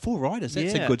 But 4 writers,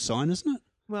 that's Yeah. a good sign, isn't it?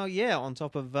 Well, yeah, on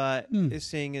top of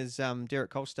seeing as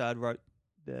Derek Kolstad wrote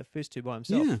the first 2 by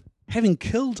himself. Yeah. Having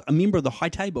killed a member of the High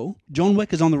Table, John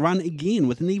Wick is on the run again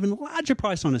with an even larger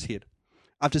price on his head.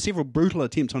 After several brutal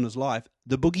attempts on his life,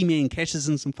 the boogeyman cashes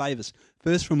in some favours,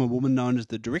 first from a woman known as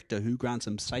the Director, who grants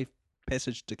him safe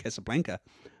passage to Casablanca,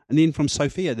 and then from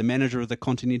Sophia, the manager of the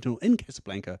Continental in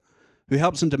Casablanca, who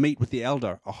helps him to meet with the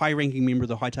Elder, a high-ranking member of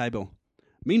the High Table.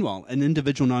 Meanwhile, an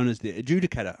individual known as the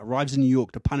Adjudicator arrives in New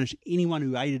York to punish anyone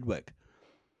who aided Wick,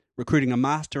 recruiting a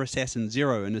master assassin,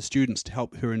 Zero, and his students to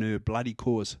help her in her bloody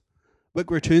cause. Wick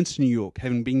returns to New York,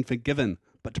 having been forgiven,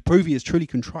 but to prove he is truly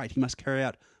contrite, he must carry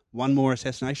out one more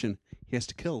assassination. He has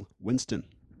to kill Winston.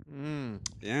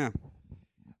 Yeah.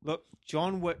 Look,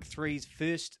 John Wick 3's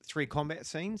first 3 combat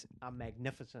scenes are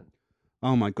magnificent.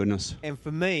 Oh, my goodness. And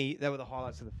for me, they were the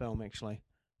highlights of the film, actually.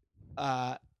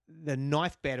 The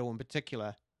knife battle in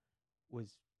particular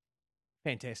was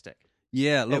fantastic.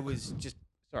 Yeah, look. It was just...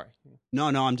 Sorry. No,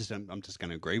 I'm just going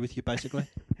to agree with you, basically.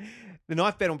 The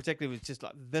knife battle in particular was just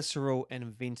like visceral and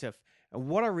inventive. And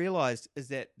what I realised is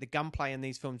that the gunplay in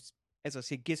these films, as I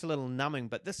said, gets a little numbing,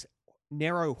 but this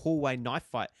narrow hallway knife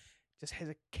fight just has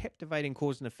a captivating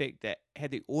cause and effect that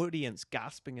had the audience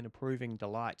gasping in approving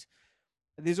delight.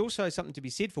 There's also something to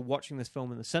be said for watching this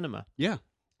film in the cinema. Yeah.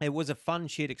 It was a fun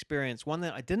shared experience, one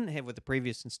that I didn't have with the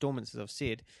previous installments, as I've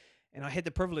said. And I had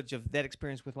the privilege of that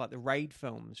experience with like the Raid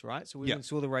films, right? So we went and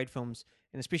saw the Raid films,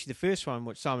 and especially the first one,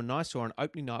 which Simon and I saw on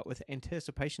opening night with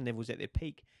anticipation levels at their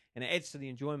peak. And it adds to the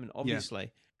enjoyment,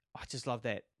 obviously. I just love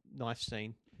that knife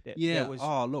scene. That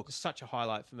was such a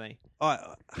highlight for me. I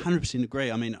 100%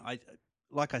 agree. I mean,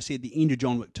 like I said, the end of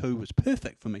John Wick 2 was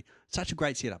perfect for me. Such a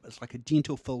great setup. It's like a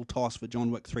gentle full toss for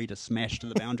John Wick 3 to smash to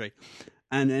the boundary.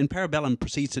 and Parabellum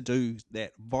proceeds to do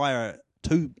that via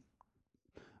 2...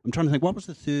 I'm trying to think, what was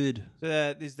the third?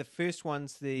 There's the first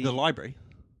one's the library.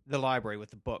 The library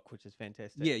with the book, which is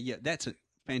fantastic. Yeah, that's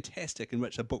fantastic, in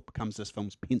which a book becomes this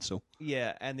film's pencil.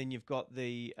 Yeah, and then you've got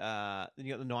the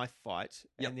knife fight,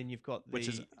 and then you've got which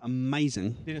is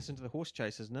amazing. Then it's into the horse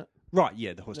chase, isn't it? Right,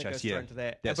 yeah, the horse that chase. Goes yeah, into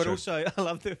that. That's but true. also, I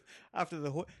love after the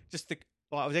horse.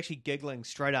 I was actually giggling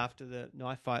straight after the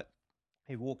knife fight.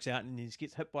 He walks out and he just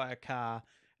gets hit by a car.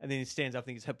 And then he stands up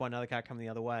and he gets hit by another car coming the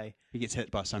other way. He gets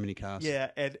hit by so many cars. Yeah,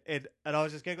 and I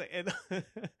was just giggling. And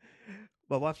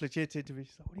my wife legit said to me,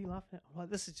 she's like, "What are you laughing at?" I'm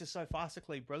like, "This is just so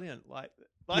farcically brilliant." Like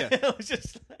I was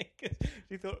just like,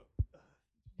 she thought,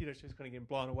 she was kind of getting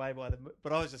blown away by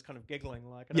but I was just kind of giggling.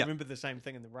 Like, and I remember the same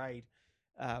thing in the Raid,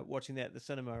 watching that at the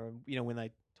cinema, and when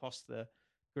they tossed the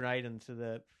grenade into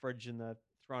the fridge and they're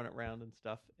throwing it around and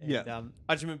stuff. And,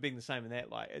 I just remember being the same in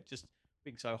that. Like, it just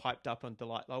being so hyped up on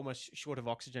delight, like almost short of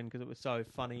oxygen because it was so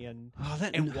funny and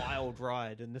wild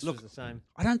ride. And this was the same.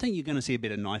 I don't think you're going to see a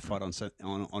better knife fight on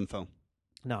film.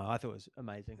 No, I thought it was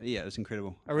amazing. Yeah, it was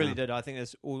incredible. I really did. I think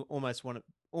it's almost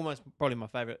probably my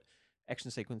favorite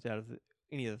action sequence out of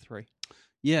any of the three.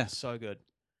 Yeah, So good.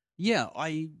 yeah.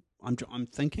 I'm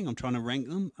thinking. I'm trying to rank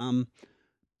them.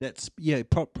 That's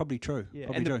probably true. Yeah,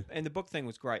 probably true. And the book thing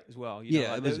was great as well.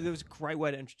 Yeah, there was a great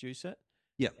way to introduce it.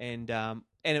 Yeah, and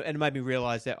it made me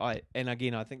realize that I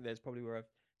think that's probably where I was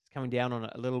coming down on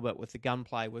it a little bit with the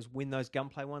gunplay, was when those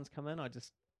gunplay ones come in, I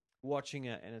just watching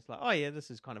it and it's like, oh yeah,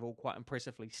 this is kind of all quite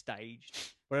impressively staged,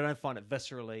 but I don't find it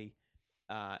viscerally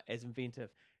as inventive.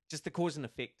 Just the cause and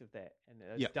effect of that,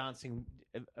 and dancing,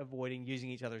 avoiding, using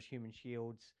each other as human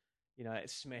shields,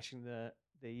 smashing the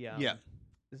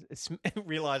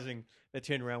realizing they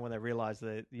turn around when they realize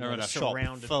they're in a shop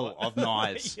surrounded full of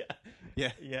knives.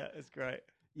 yeah, it's great.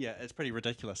 Yeah, it's pretty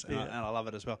ridiculous, and I love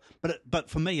it as well. But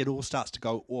for me, it all starts to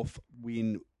go off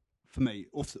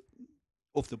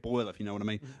off the boil, if you know what I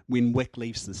mean, when Wick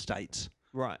leaves the States.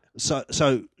 Right. So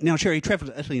now, sure, he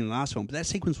travelled to Italy in the last film, but that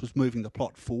sequence was moving the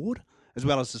plot forward, as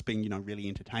well as just being, really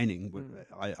entertaining,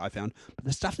 I found. But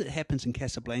the stuff that happens in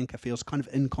Casablanca feels kind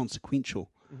of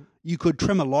inconsequential. Mm-hmm. You could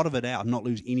trim a lot of it out and not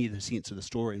lose any of the sense of the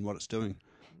story and what it's doing.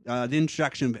 The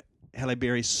introduction of Halle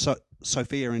Berry's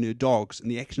Sophia and her dogs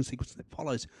and the action sequence that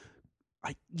follows,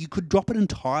 you could drop it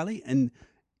entirely and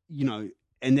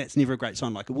that's never a great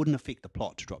sign. Like, it wouldn't affect the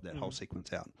plot to drop that whole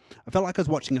sequence out. I felt like I was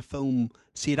watching a film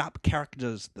set up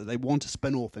characters that they want to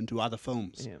spin off into other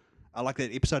films. Yeah. I like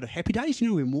that episode of Happy Days,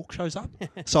 where Mork shows up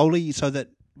solely so that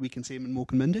we can see him in Mork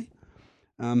and Mindy.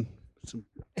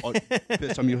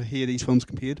 First time you'll hear these films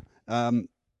compared. And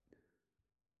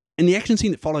the action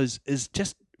scene that follows is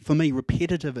just, for me,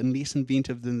 repetitive and less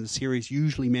inventive than the series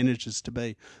usually manages to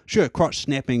be. Sure,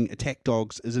 crotch-snapping attack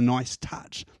dogs is a nice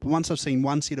touch, but once I've seen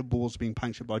one set of balls being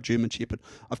punctured by a German Shepherd,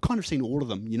 I've kind of seen all of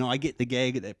them. I get the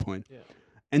gag at that point. Yeah.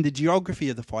 And the geography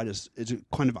of the fight is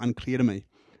kind of unclear to me.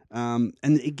 And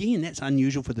again, that's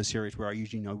unusual for the series, where I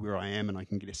usually know where I am and I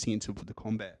can get a sense of the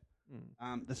combat.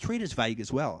 The threat is vague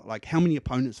as well. Like, how many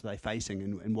opponents are they facing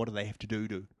and what do they have to do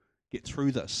to get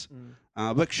through this?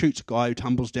 Wick shoots a guy who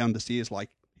tumbles down the stairs like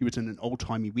he was in an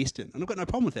old-timey Western. And I've got no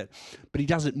problem with that. But he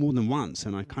does it more than once,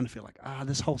 and I kind of feel like,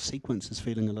 this whole sequence is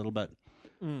feeling a little bit...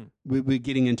 We're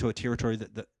getting into a territory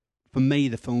that, for me,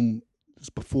 the film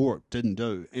before it didn't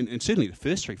do. And certainly the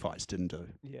first three fights didn't do.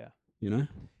 Yeah.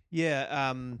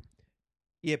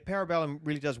 Yeah, Parabellum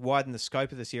really does widen the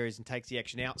scope of the series and takes the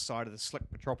action outside of the slick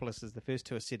metropolis as the first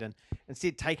two are set in,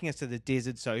 instead taking us to the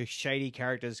desert so shady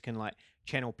characters can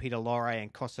channel Peter Lorre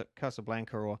and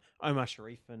Casablanca or Omar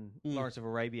Sharif and Lawrence of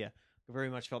Arabia. I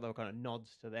very much felt they were kind of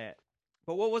nods to that.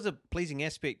 But what was a pleasing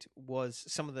aspect was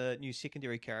some of the new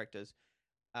secondary characters.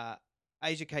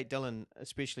 Asia Kate Dillon,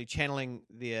 especially channeling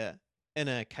their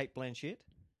inner Kate Blanchett,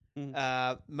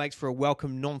 makes for a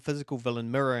welcome non-physical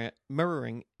villain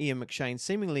mirroring Ian McShane's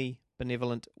seemingly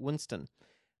benevolent Winston.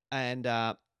 And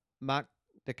Mark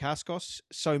Dacascos,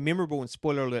 so memorable and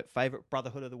spoiler alert favourite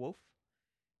Brotherhood of the Wolf,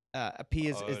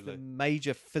 appears as the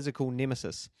major physical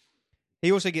nemesis.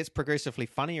 He also gets progressively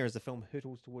funnier as the film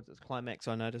hurtles towards its climax,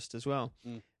 I noticed as well.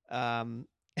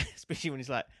 Especially when he's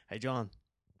like, hey John,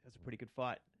 that's a pretty good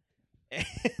fight.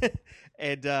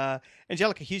 And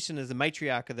Angelica Houston is the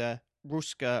matriarch of the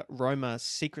Ruska Roma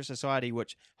secret society,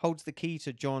 which holds the key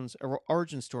to John's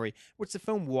origin story, which the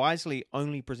film wisely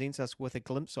only presents us with a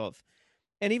glimpse of.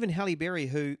 And even Halle Berry,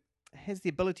 who has the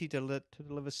ability to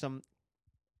deliver some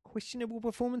questionable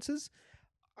performances.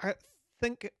 I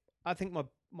think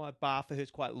my bar for her is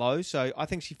quite low, so I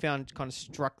think she kind of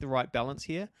struck the right balance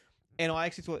here. And I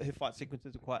actually thought her fight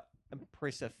sequences are quite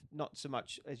impressive, not so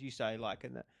much as you say,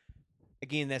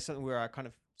 again, that's something where I kind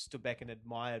of stood back and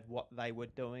admired what they were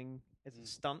doing as a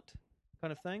stunt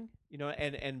kind of thing,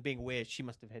 and being aware she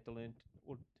must have had to learn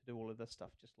to do all of this stuff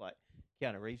just like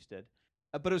Keanu Reeves did.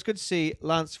 But it was good to see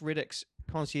Lance Reddick's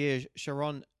concierge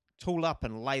Sharon tool up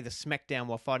and lay the smackdown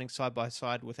while fighting side by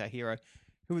side with our hero,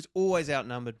 who was always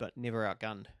outnumbered but never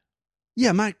outgunned.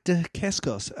 Yeah, Mark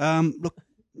Dacascos. Look,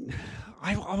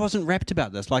 I wasn't rapt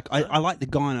about this. I like the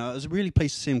guy, and I was really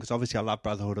pleased to see him because obviously I love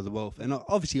Brotherhood of the Wolf, and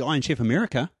obviously Iron Chef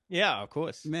America. Yeah, of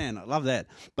course. Man, I love that.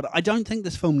 But I don't think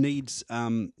this film needs,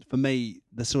 for me,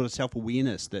 the sort of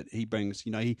self-awareness that he brings.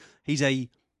 He's a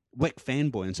Wick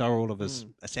fanboy, and so are all of his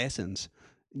assassins.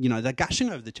 They're gushing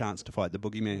over the chance to fight the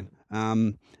boogeyman.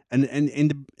 And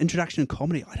the introduction of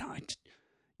comedy, I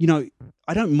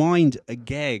don't mind a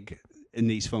gag in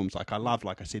these films. I love,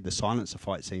 like I said, the silencer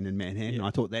fight scene in Manhattan. Yeah.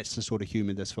 I thought that's the sort of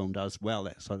humour this film does well,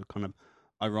 that sort of kind of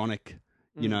ironic,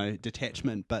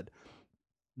 detachment. But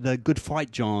the good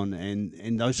fight, John,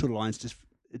 and those sort of lines,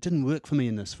 it didn't work for me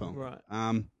in this film. Right.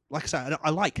 Like I say, I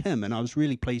like him, and I was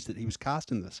really pleased that he was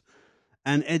cast in this.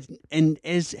 And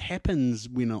as happens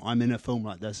when I'm in a film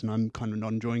like this and I'm kind of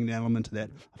not enjoying the element of that,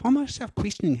 I find myself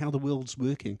questioning how the world's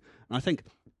working. And I think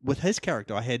with his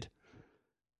character, I had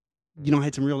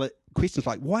some real questions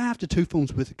like, why after 2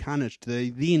 films worth of carnage do they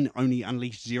then only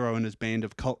unleash Zero and his band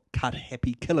of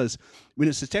cut-happy killers when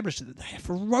it's established that they are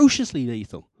ferociously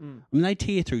lethal? I mean, they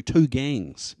tear through 2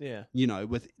 gangs,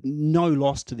 with no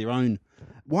loss to their own.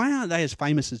 Why aren't they as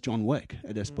famous as John Wick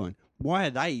at this point? Why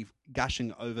are they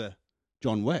gushing over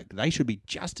John Wick? They should be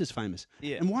just as famous.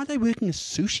 Yeah. And why are they working as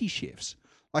sushi chefs?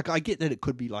 Like, I get that it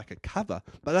could be like a cover,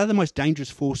 but they're the most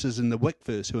dangerous forces in the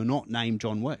Wickiverse who are not named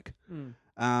John Wick.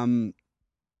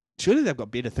 Surely they've got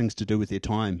better things to do with their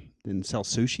time than sell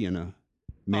sushi in a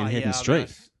Manhattan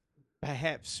street.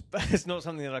 Perhaps, but it's not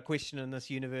something that I question in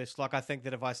this universe. Like, I think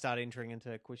that if I start entering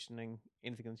into questioning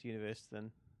anything in this universe,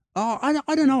 then... I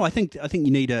don't know. I think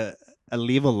you need a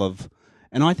level of...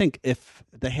 And I think if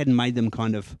they hadn't made them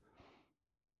kind of...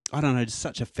 I don't know, just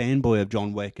such a fanboy of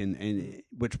John Wick, and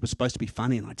which was supposed to be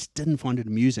funny, and I just didn't find it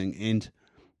amusing. And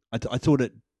I thought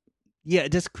it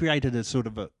just created a sort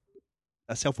of a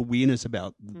self-awareness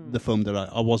about the film that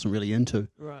I wasn't really into.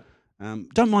 Right.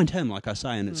 Don't mind him, like I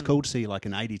say, and it's cool to see like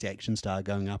an 80s action star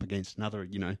going up against another,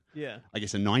 I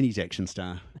guess a 90s action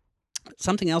star.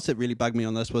 Something else that really bugged me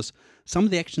on this was some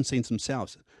of the action scenes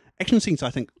themselves. Action scenes,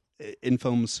 I think, in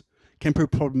films can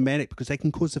prove problematic because they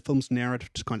can cause the film's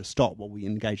narrative to kind of stop while we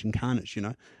engage in carnage,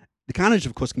 The carnage,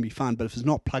 of course, can be fun, but if it's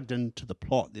not plugged into the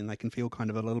plot, then they can feel kind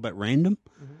of a little bit random.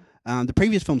 The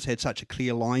previous films had such a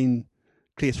clear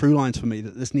through lines for me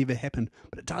that this never happened,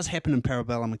 but it does happen in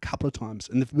Parabellum a couple of times.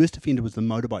 And the worst offender was the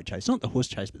motorbike chase, not the horse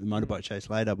chase, but the motorbike chase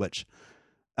later, which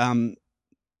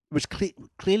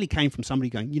clearly came from somebody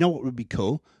going, you know what would be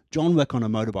cool? John Wick on a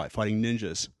motorbike fighting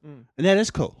ninjas. And that is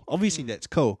cool. Obviously that's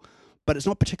cool, but it's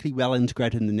not particularly well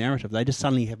integrated in the narrative. They just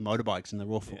suddenly have motorbikes and they're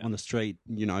off on the street,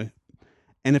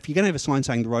 And if you're going to have a sign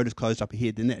saying the road is closed up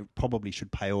ahead, then that probably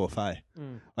should pay off, eh?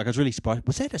 Like, I was really surprised.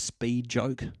 Was that a speed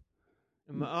joke?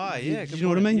 Oh, yeah. Do you know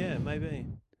what I mean? Yeah, maybe. I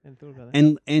hadn't thought about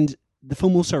that. And the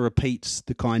film also repeats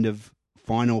the kind of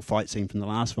final fight scene from the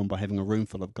last film by having a room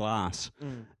full of glass.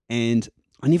 And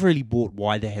I never really bought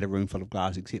why they had a room full of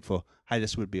glass, except for, hey,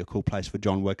 this would be a cool place for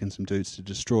John Wick and some dudes to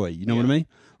destroy. You know what I mean?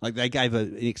 Like, they gave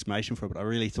an explanation for it, but I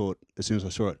really thought, as soon as I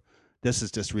saw it, this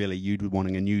is just really you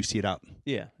wanting a new setup.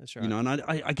 Yeah, that's right. And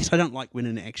I guess I don't like when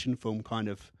an action film kind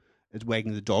of is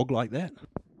wagging the dog like that.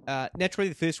 Naturally,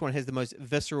 the first one has the most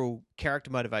visceral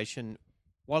character motivation,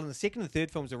 while in the second and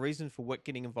third films, the reason for Wick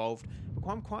getting involved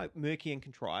become quite murky and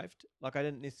contrived. Like, I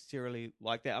didn't necessarily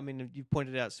like that. I mean, you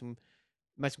pointed out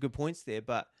made some good points there,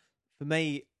 but for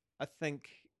me, I think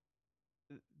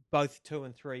both 2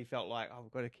 and 3 felt like, oh,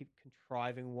 we've got to keep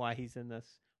contriving why he's in this,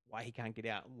 why he can't get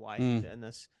out, and why he's in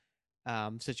this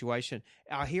situation.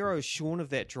 Our hero is shorn of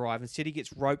that drive. Instead, he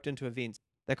gets roped into events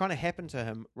that kind of happen to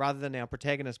him, rather than our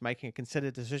protagonist making a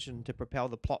considered decision to propel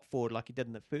the plot forward like he did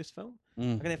in the first film.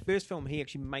 Like in that first film, he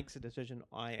actually makes a decision,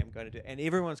 I am going to do it. And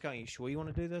everyone's going, are you sure you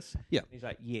want to do this? Yeah. And he's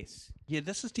like, yes. Yeah,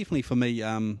 this is definitely, for me,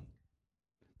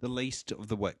 the least of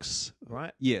the Wicks.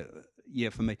 Right? Yeah,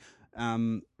 for me.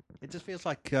 It just feels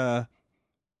like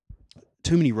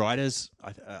too many writers,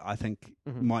 I think,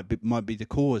 might be the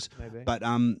cause. Maybe. But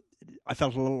I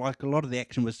felt like a lot of the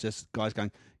action was just guys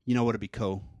going, you know what, it'd be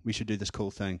cool. We should do this cool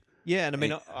thing. Yeah, and I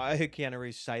mean, I heard Keanu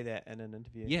Reeves say that in an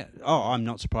interview. Yeah. Oh, I'm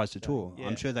not surprised at all. Yeah.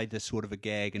 I'm sure they just sort of a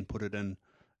gag and put it in.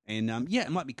 And it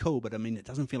might be cool, but I mean, it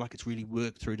doesn't feel like it's really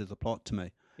worked through to the plot to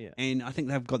me. Yeah. And I think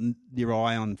they've got their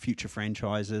eye on future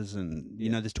franchises, and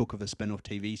there's talk of a spin-off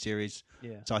TV series.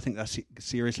 Yeah. So I think they're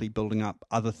seriously building up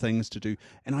other things to do.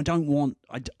 And I don't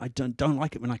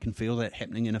like it when I can feel that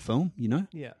happening in a film.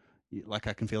 Yeah. Like,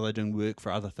 I can feel they're doing work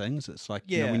for other things. It's like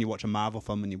when you watch a Marvel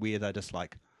film and they're just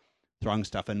like throwing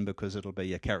stuff in because it'll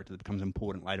be a character that becomes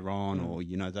important later on, or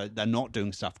they're not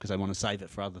doing stuff because they want to save it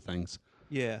for other things.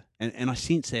 Yeah. And I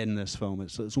sense that in this film.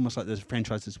 It's almost like this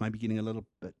franchise is maybe getting a little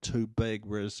bit too big,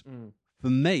 whereas for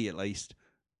me at least,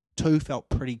 2 felt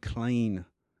pretty clean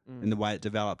in the way it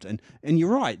developed. And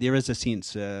you're right, there is a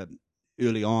sense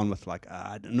early on with like,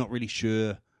 I'm not really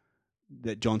sure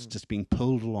that John's just being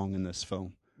pulled along in this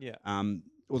film. Yeah.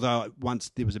 Although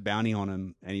once there was a bounty on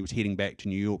him and he was heading back to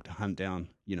New York to hunt down,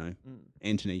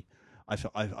 Anthony, I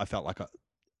felt like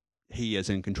he is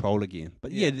in control again.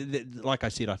 But like I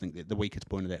said, I think that the weakest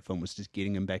point of that film was just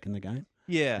getting him back in the game.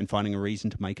 Yeah. And finding a reason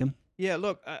to make him. Yeah,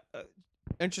 look,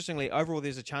 interestingly, overall,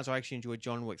 there's a chance I actually enjoyed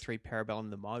John Wick 3 Parabellum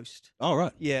the most. Oh,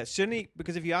 right. Yeah, certainly,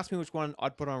 because if you ask me which one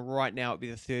I'd put on right now, it'd be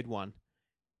the third one.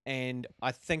 And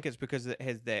I think it's because it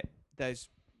has those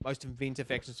most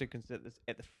inventive action sequences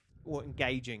or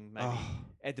engaging, maybe,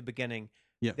 at the beginning.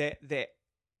 Yeah. That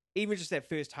even just that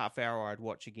first half hour, I'd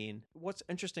watch again. What's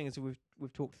interesting is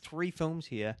we've talked 3 films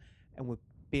here, and we've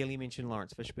barely mentioned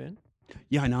Lawrence Fishburne.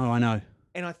 Yeah, I know.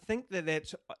 And I think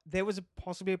there was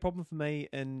possibly a problem for me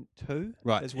in 2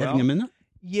 Right, as well. having him in it?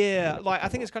 Yeah, like I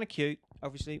think it's kind of cute,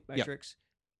 obviously Matrix,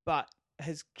 but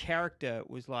his character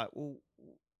was like, well,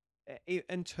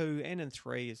 in 2 and in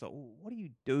 3 is like, well, what do you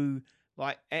do?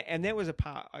 Like, and that was a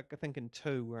part I think in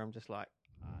 2 where I'm just like,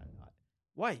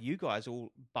 why are you guys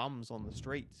all bums on the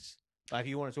streets? Like, if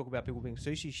you want to talk about people being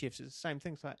sushi chefs, it's the same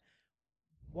thing. It's like,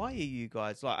 why are you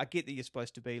guys like? I get that you're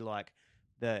supposed to be like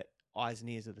the eyes and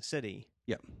ears of the city.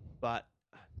 Yeah. But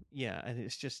yeah, and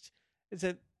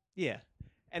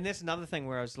and that's another thing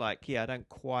where I was like, yeah, they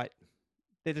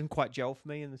didn't quite gel for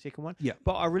me in the second one. Yeah.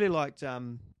 But I really liked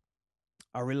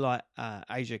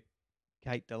Asia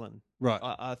Kate Dillon. Right.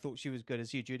 I thought she was good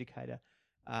as the adjudicator.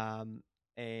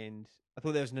 And I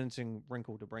thought that was an interesting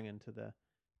wrinkle to bring into the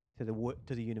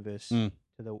universe, to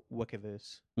the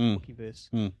Wickiverse.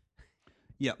 Wickiverse.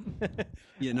 Yep.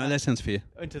 Yeah, no, that sounds fair.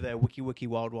 Into the Wiki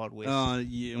Wild Wild West. Oh,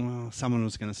 yeah, well, someone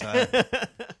was going to say it.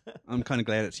 I'm kind of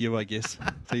glad it's you, I guess.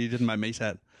 So you didn't make me say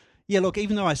it. Yeah, look,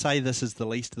 even though I say this is the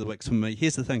least of the Wicks for me,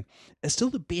 here's the thing. It's still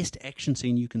the best action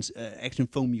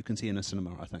film you can see in a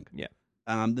cinema, I think. Yeah.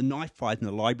 The knife fight and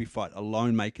the library fight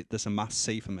alone make this a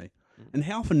must-see for me. And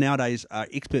how often nowadays are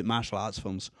expert martial arts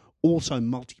films also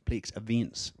multiplex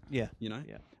events? Yeah. You know?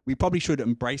 Yeah. We probably should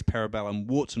embrace Parabellum,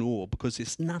 warts and all, because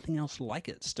there's nothing else like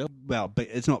it still. Well,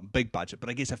 it's not big budget, but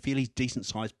I guess a fairly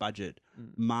decent-sized budget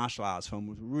martial arts film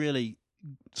with really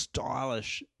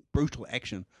stylish, brutal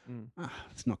action.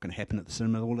 It's not going to happen at the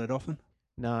cinema all that often.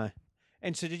 No.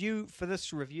 And so for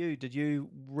this review, did you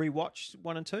rewatch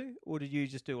 1 and 2, or did you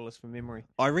just do all this from memory?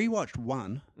 I rewatched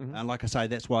 1, and like I say,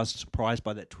 that's why I was surprised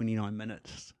by that 29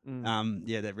 minutes.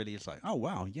 Yeah, that really is like, oh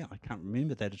wow, yeah, I can't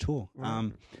remember that at all.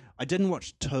 Right. I didn't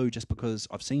watch 2 just because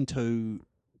I've seen 2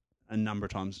 a number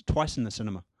of times, twice in the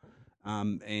cinema,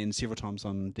 and several times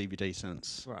on DVD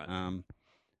since. Right.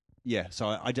 Yeah,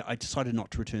 so I decided not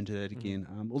to return to that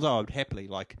again. Although I would happily,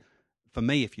 like, for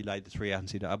me, if you laid the 3 out and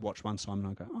said, I've watched 1 time, and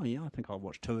I go, oh yeah, I think I'll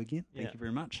watch 2 again. Thank you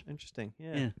very much. Interesting.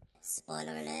 Yeah.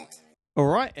 Spoiler alert. All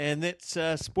right, and that's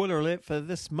spoiler alert for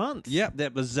this month. Yep,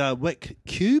 that was Wick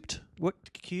Cubed.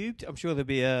 Wick Cubed. I'm sure there'll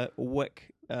be a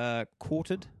Wick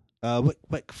Quartered.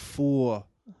 Wick 4.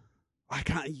 I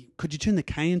can't. Could you turn the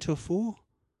K into a 4?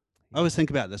 I always think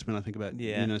about this when I think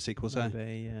about sequels.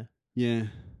 Maybe,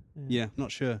 Yeah,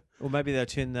 not sure. Or maybe they'll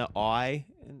turn the I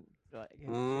and slightly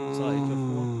into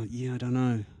a 4. Yeah, I don't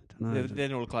know. Then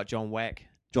it'll look like John Wick.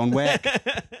 John Wick.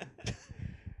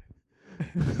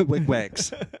 Wick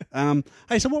Wax.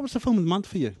 Hey, so what was the film of the month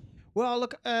for you? Well,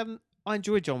 look, I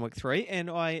enjoyed John Wick 3 and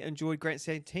I enjoyed Grant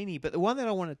Santini, but the one that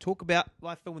I want to talk about,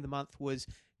 my film of the month, was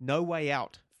No Way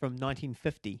Out from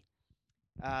 1950.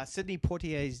 Sidney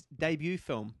Poitier's debut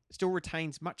film still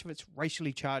retains much of its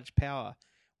racially charged power,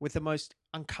 with the most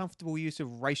uncomfortable use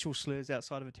of racial slurs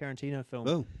outside of a Tarantino film.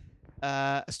 Oh.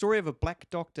 A story of a black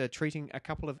doctor treating a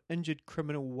couple of injured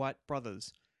criminal white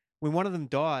brothers. When one of them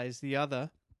dies, the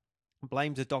other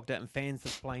blames the doctor and fans the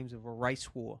flames of a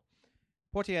race war.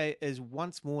 Poitier is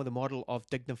once more the model of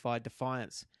dignified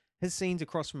defiance. His scenes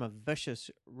across from a vicious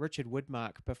Richard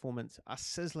Widmark performance are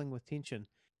sizzling with tension.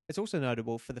 It's also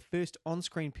notable for the first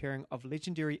on-screen pairing of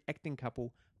legendary acting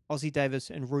couple Ozzie Davis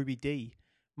and Ruby Dee,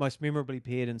 most memorably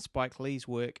paired in Spike Lee's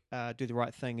work, Do the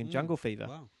Right Thing and Jungle Fever.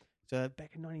 Wow. So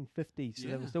back in 1950, so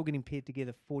they were still getting paired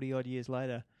together 40-odd years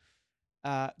later.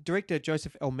 Director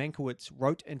Joseph L. Mankiewicz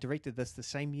wrote and directed this the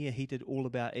same year he did All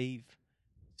About Eve.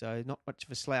 So not much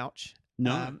of a slouch.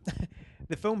 No.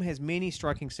 The film has many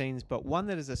striking scenes, but one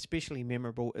that is especially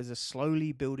memorable is a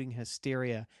slowly building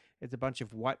hysteria as a bunch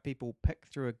of white people pick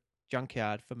through a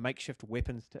junkyard for makeshift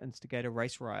weapons to instigate a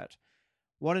race riot.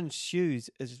 What ensues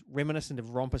is reminiscent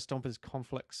of Romper Stomper's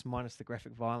conflicts minus the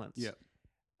graphic violence. Yeah.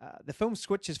 The film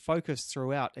switches focus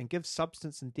throughout and gives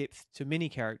substance and depth to many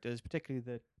characters, particularly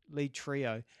the lead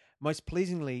trio. Most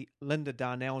pleasingly, Linda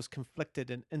Darnell's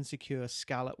conflicted and insecure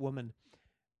Scarlet Woman.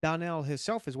 Darnell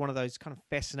herself is one of those kind of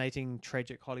fascinating,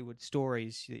 tragic Hollywood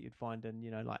stories that you'd find in,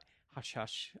 like Hush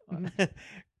Hush,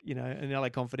 in LA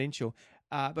Confidential.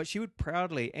 But she would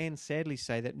proudly and sadly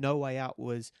say that No Way Out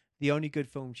was the only good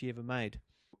film she ever made.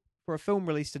 For a film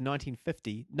released in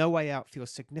 1950, No Way Out feels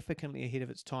significantly ahead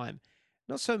of its time.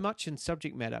 Not so much in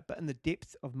subject matter, but in the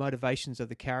depth of motivations of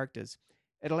the characters.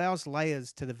 It allows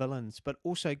layers to the villains, but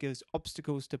also gives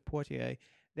obstacles to Poitier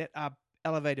that are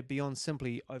elevated beyond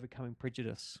simply overcoming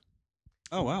prejudice.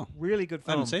 Oh, wow. Really good I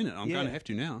film. haven't seen it. I'm going to have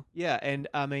to now. Yeah, and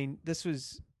I mean, this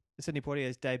was Sidney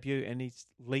Poitier's debut, and he's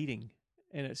leading,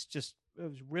 and it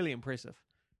was really impressive.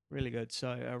 really good. So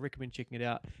I recommend checking it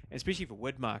out, especially for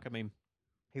Widmark. I mean,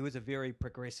 he was a very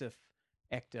progressive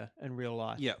actor in real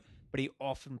life. Yeah. But he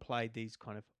often played these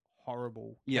kind of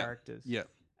horrible Yeah. characters. Yeah.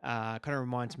 Kind of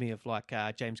reminds me of like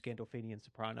James Gandolfini in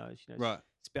Sopranos, you know, Right.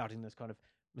 spouting this kind of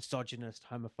misogynist,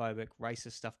 homophobic,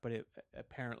 racist stuff, but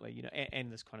apparently, you know,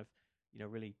 and this kind of, you know,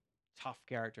 really tough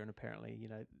character, and apparently, you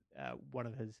know, one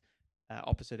of his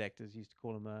opposite actors used to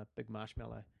call him a big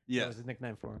marshmallow. Yeah. That was his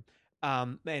nickname for him.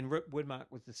 And Widmark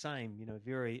was the same, you know,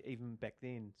 very, even back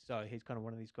then. So he's kind of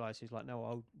one of these guys who's like,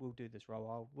 no, we'll do this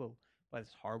role. We'll play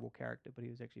this horrible character, but he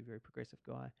was actually a very progressive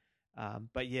guy.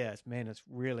 But yeah, it's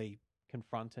really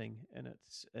confronting in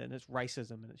its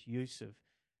racism and its use of,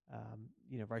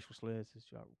 you know, racial slurs is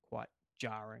quite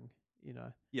jarring, you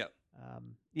know.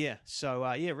 Yeah. So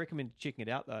recommend checking it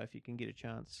out though if you can get a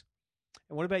chance.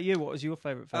 And what about you? What was your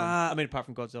favorite film? I mean, apart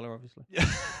from Godzilla, obviously.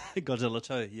 Godzilla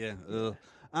too. Yeah.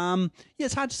 Yeah,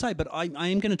 it's hard to say, but I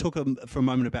am going to talk for a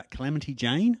moment about Calamity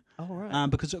Jane. Oh, right.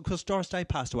 Because of course Doris Day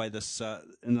passed away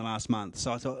in the last month,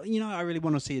 so I thought, you know, I really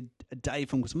want to see a Day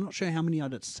film because I'm not sure how many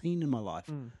I'd seen in my life.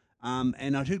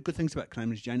 And I'd heard good things about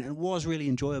Calamity Jane, and it was really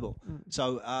enjoyable.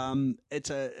 So it's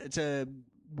a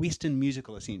Western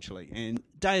musical essentially, and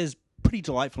Day is pretty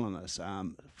delightful in this,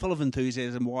 full of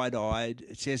enthusiasm, wide-eyed.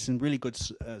 It has some really good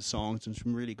songs and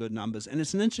some really good numbers, and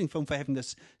it's an interesting film for having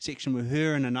this section where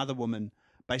her and another woman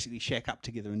basically shack up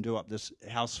together and do up this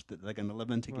house that they're going to live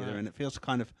in together, and it feels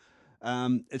kind of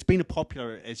it's been a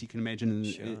popular, as you can imagine,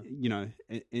 you know,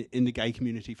 in the gay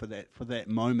community for that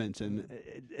moment, and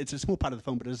it's a small part of the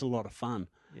film, but it is a lot of fun.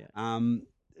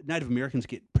 Native Americans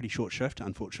get pretty short shrift,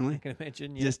 unfortunately. I can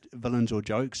imagine, just villains or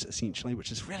jokes, essentially,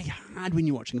 which is really hard when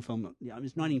you're watching a film. Yeah,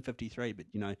 it's 1953, but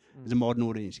you know, as a modern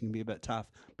audience, it can be a bit tough.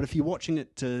 But if you're watching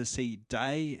it to see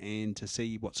Day and to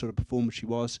see what sort of performer she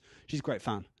was, she's great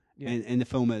fun. And the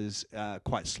film is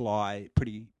quite sly,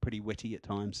 pretty witty at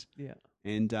times. Yeah.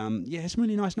 And has some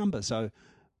really nice numbers. So,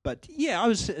 but yeah, I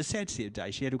was sad to see her Day.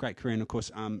 She had a great career, and of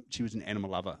course, she was an animal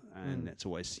lover, and that's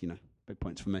always, you know, big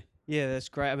points for me. Yeah, that's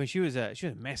great. I mean, she was a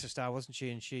massive star, wasn't she?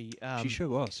 And she sure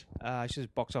was. She was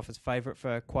box office favorite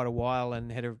for quite a while,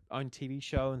 and had her own TV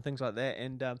show and things like that.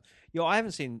 And I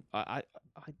haven't seen. I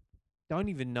don't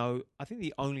even know. I think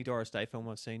the only Doris Day film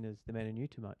I've seen is The Man Who Knew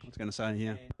Too Much. I was going to say,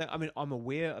 yeah. And, I mean, I'm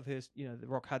aware of her. You know, the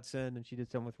Rock Hudson, and she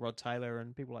did some with Rod Taylor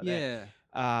and people like that.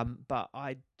 Yeah. But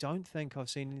I don't think I've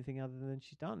seen anything other than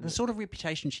she's done. The sort of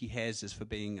reputation she has is for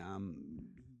being,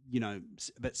 you know,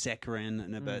 a bit saccharine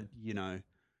and a bit, you know,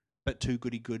 bit too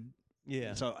goody good.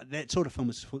 Yeah. So that sort of film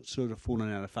has sort of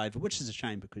fallen out of favour, which is a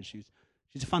shame because she's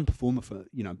a fun performer for,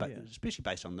 you know, but especially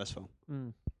based on this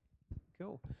film.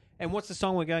 Cool. And what's the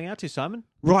song we're going out to, Simon?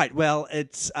 Right. Well,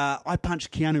 it's I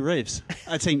Punched Keanu Reeves.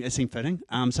 It seemed fitting.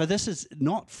 So this is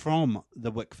not from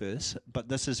the Wickiverse, but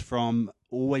this is from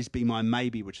Always Be My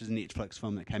Maybe, which is a Netflix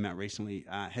film that came out recently.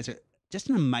 Has just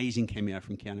an amazing cameo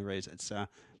from Keanu Reeves. It's the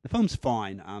film's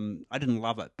fine. I didn't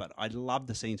love it, but I love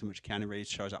the scenes in which Keanu Reeves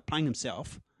shows up playing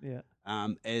himself. Yeah.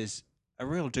 As a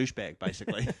real douchebag,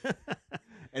 basically.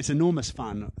 It's enormous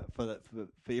fun for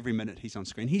every minute he's on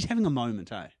screen. He's having a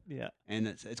moment, eh? Yeah. And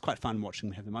it's quite fun watching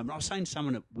him have the moment. I was saying to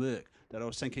someone at work that I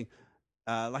was thinking,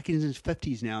 like he's in his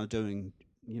 50s now doing,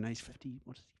 you know, he's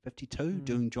 52,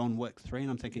 doing John Wick 3,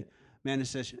 and I'm thinking, man,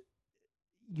 it's just,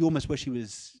 you almost wish he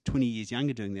was 20 years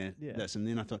younger doing this. And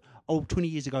then I thought, 20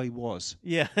 years ago he was.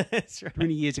 Yeah, that's right.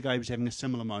 20 years ago he was having a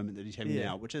similar moment that he's having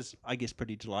now, which is, I guess,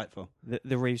 pretty delightful.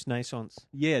 The Reeves Naissance.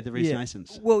 Yeah, the Reeves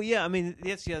Naissance. Well, yeah, I mean,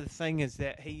 that's the other thing is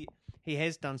that he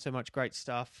has done so much great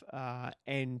stuff.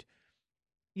 And,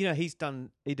 you know, he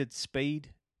did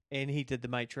Speed and he did The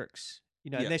Matrix,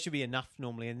 you know, and that should be enough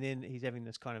normally. And then he's having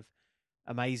this kind of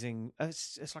amazing,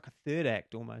 it's like a third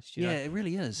act almost. You know? It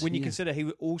really is. When you consider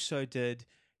he also did,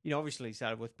 you know, obviously he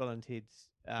started with Bill and Ted's,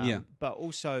 but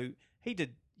also he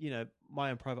did, you know,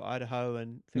 My Own Private Idaho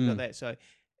and things like that. So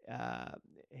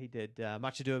he did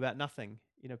Much Ado About Nothing.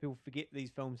 You know, people forget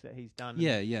these films that he's done.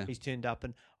 He's turned up,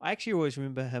 and I actually always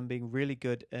remember him being really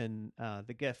good in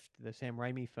The Gift, the Sam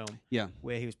Raimi film.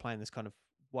 Where he was playing this kind of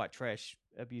white trash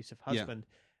abusive husband.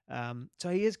 So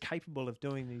he is capable of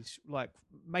doing these, like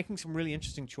making some really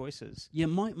interesting choices. Yeah,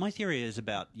 my theory is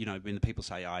about, you know, when the people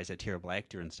say, he's a terrible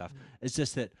actor and stuff, it's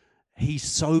just that he's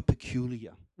so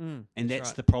peculiar. And that's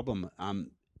right. The problem.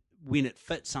 When it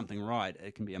fits something right,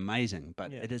 it can be amazing,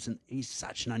 but it isn't. He's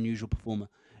such an unusual performer.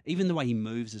 Even the way he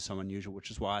moves is so unusual, which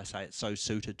is why I say it's so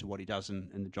suited to what he does in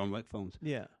the John Wick films.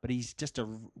 Yeah. But he's just a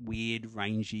weird,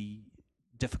 rangy,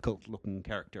 difficult-looking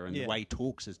character, and the way he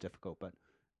talks is difficult, but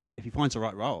if he finds the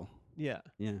right role. Yeah.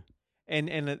 And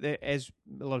as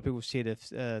a lot of people said, if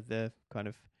the kind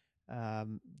of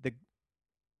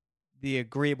the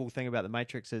agreeable thing about the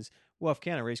Matrix is, well, if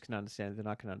Keanu Reeves can understand it, then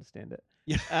I can understand it.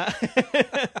 Yeah.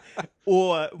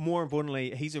 Or more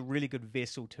importantly, he's a really good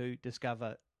vessel to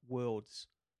discover worlds.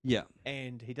 Yeah.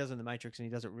 And he does it in the Matrix, and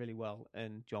he does it really well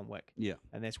in John Wick. Yeah.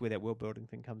 And that's where that world building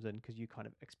thing comes in, because you're kind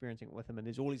of experiencing it with him, and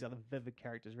there's all these other vivid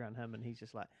characters around him, and he's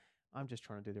just like, I'm just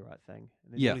trying to do the right thing.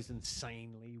 And there's all these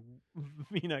insanely,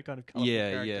 kind of colorful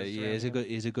characters. Yeah.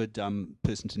 He's a good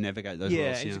person to navigate those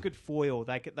roles. He's a good foil.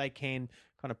 They can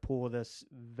kind of pour this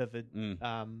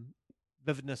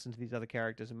vividness into these other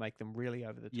characters and make them really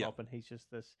over the top. And he's just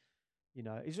this,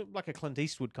 he's like a Clint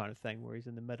Eastwood kind of thing, where he's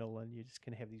in the middle, and you just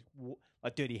can have these,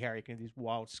 like Dirty Harry, can have these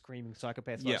wild screaming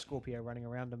psychopaths like Scorpio running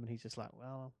around him, and he's just like,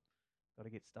 well, got to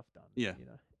get stuff done. Yeah,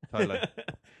 totally.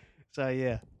 So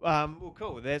yeah, well,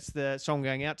 cool. That's the song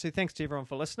going out to. Thanks to everyone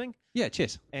for listening. Yeah,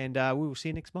 cheers. And we will see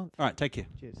you next month. All right, take care.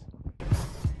 Cheers.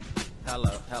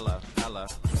 Hello.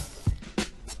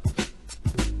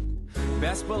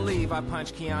 Best believe I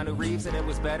punched Keanu Reeves and it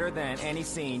was better than any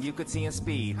scene you could see in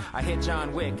Speed. I hit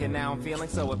John Wick and now I'm feeling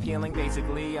so appealing.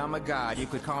 Basically, I'm a god, you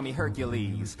could call me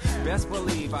Hercules. Best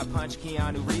believe I punched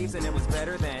Keanu Reeves and it was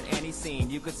better than any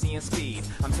scene you could see in Speed.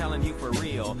 I'm telling you for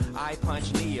real, I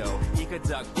punched Neo. He could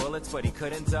duck bullets, but he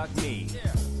couldn't duck me.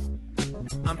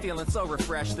 I'm feeling so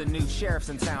refreshed, the new sheriff's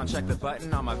in town. Check the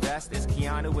button on my vest, it's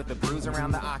Keanu with the bruise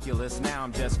around the Oculus. Now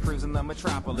I'm just cruising the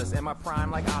metropolis, in my prime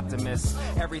like Optimus.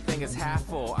 Everything is half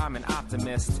full, I'm an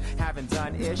optimist. Haven't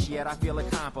done ish, yet I feel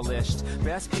accomplished.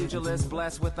 Best pugilist,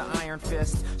 blessed with the iron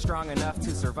fist. Strong enough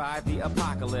to survive the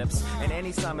apocalypse. And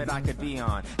any summit I could be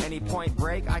on, any point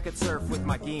break I could surf with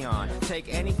my gi on.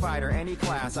 Take any fighter, any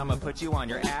class, I'ma put you on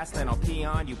your ass. Then I'll pee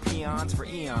on you peons for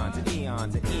eons and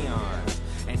eons and eons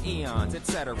and eons,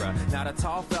 etc. Not a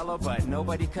tall fellow, but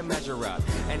nobody can measure up.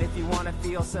 And if you want to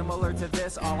feel similar to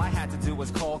this, all I had to do was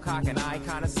cold cock an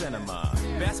icon of cinema.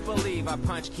 Best believe I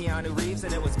punched Keanu Reeves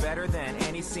and it was better than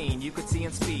any scene you could see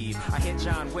in Speed. I hit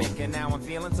John Wick and now I'm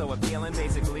feeling so appealing.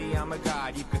 Basically, I'm a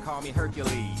god, you could call me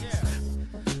Hercules.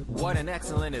 What an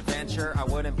excellent adventure. I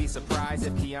wouldn't be surprised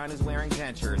if Keanu's wearing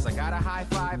dentures. I got a high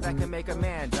five that can make a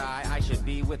man die. I should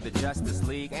be with the Justice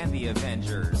League and the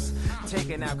Avengers.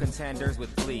 Taking out contenders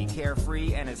with glee.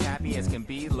 Carefree and as happy as can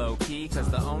be, low-key.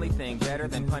 Cause the only thing better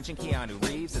than punching Keanu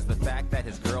Reeves is the fact that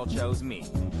his girl chose me.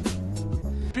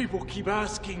 People keep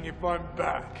asking if I'm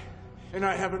back, and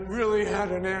I haven't really had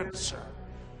an answer.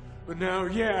 But now,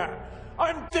 yeah,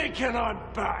 I'm thinking I'm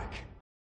back.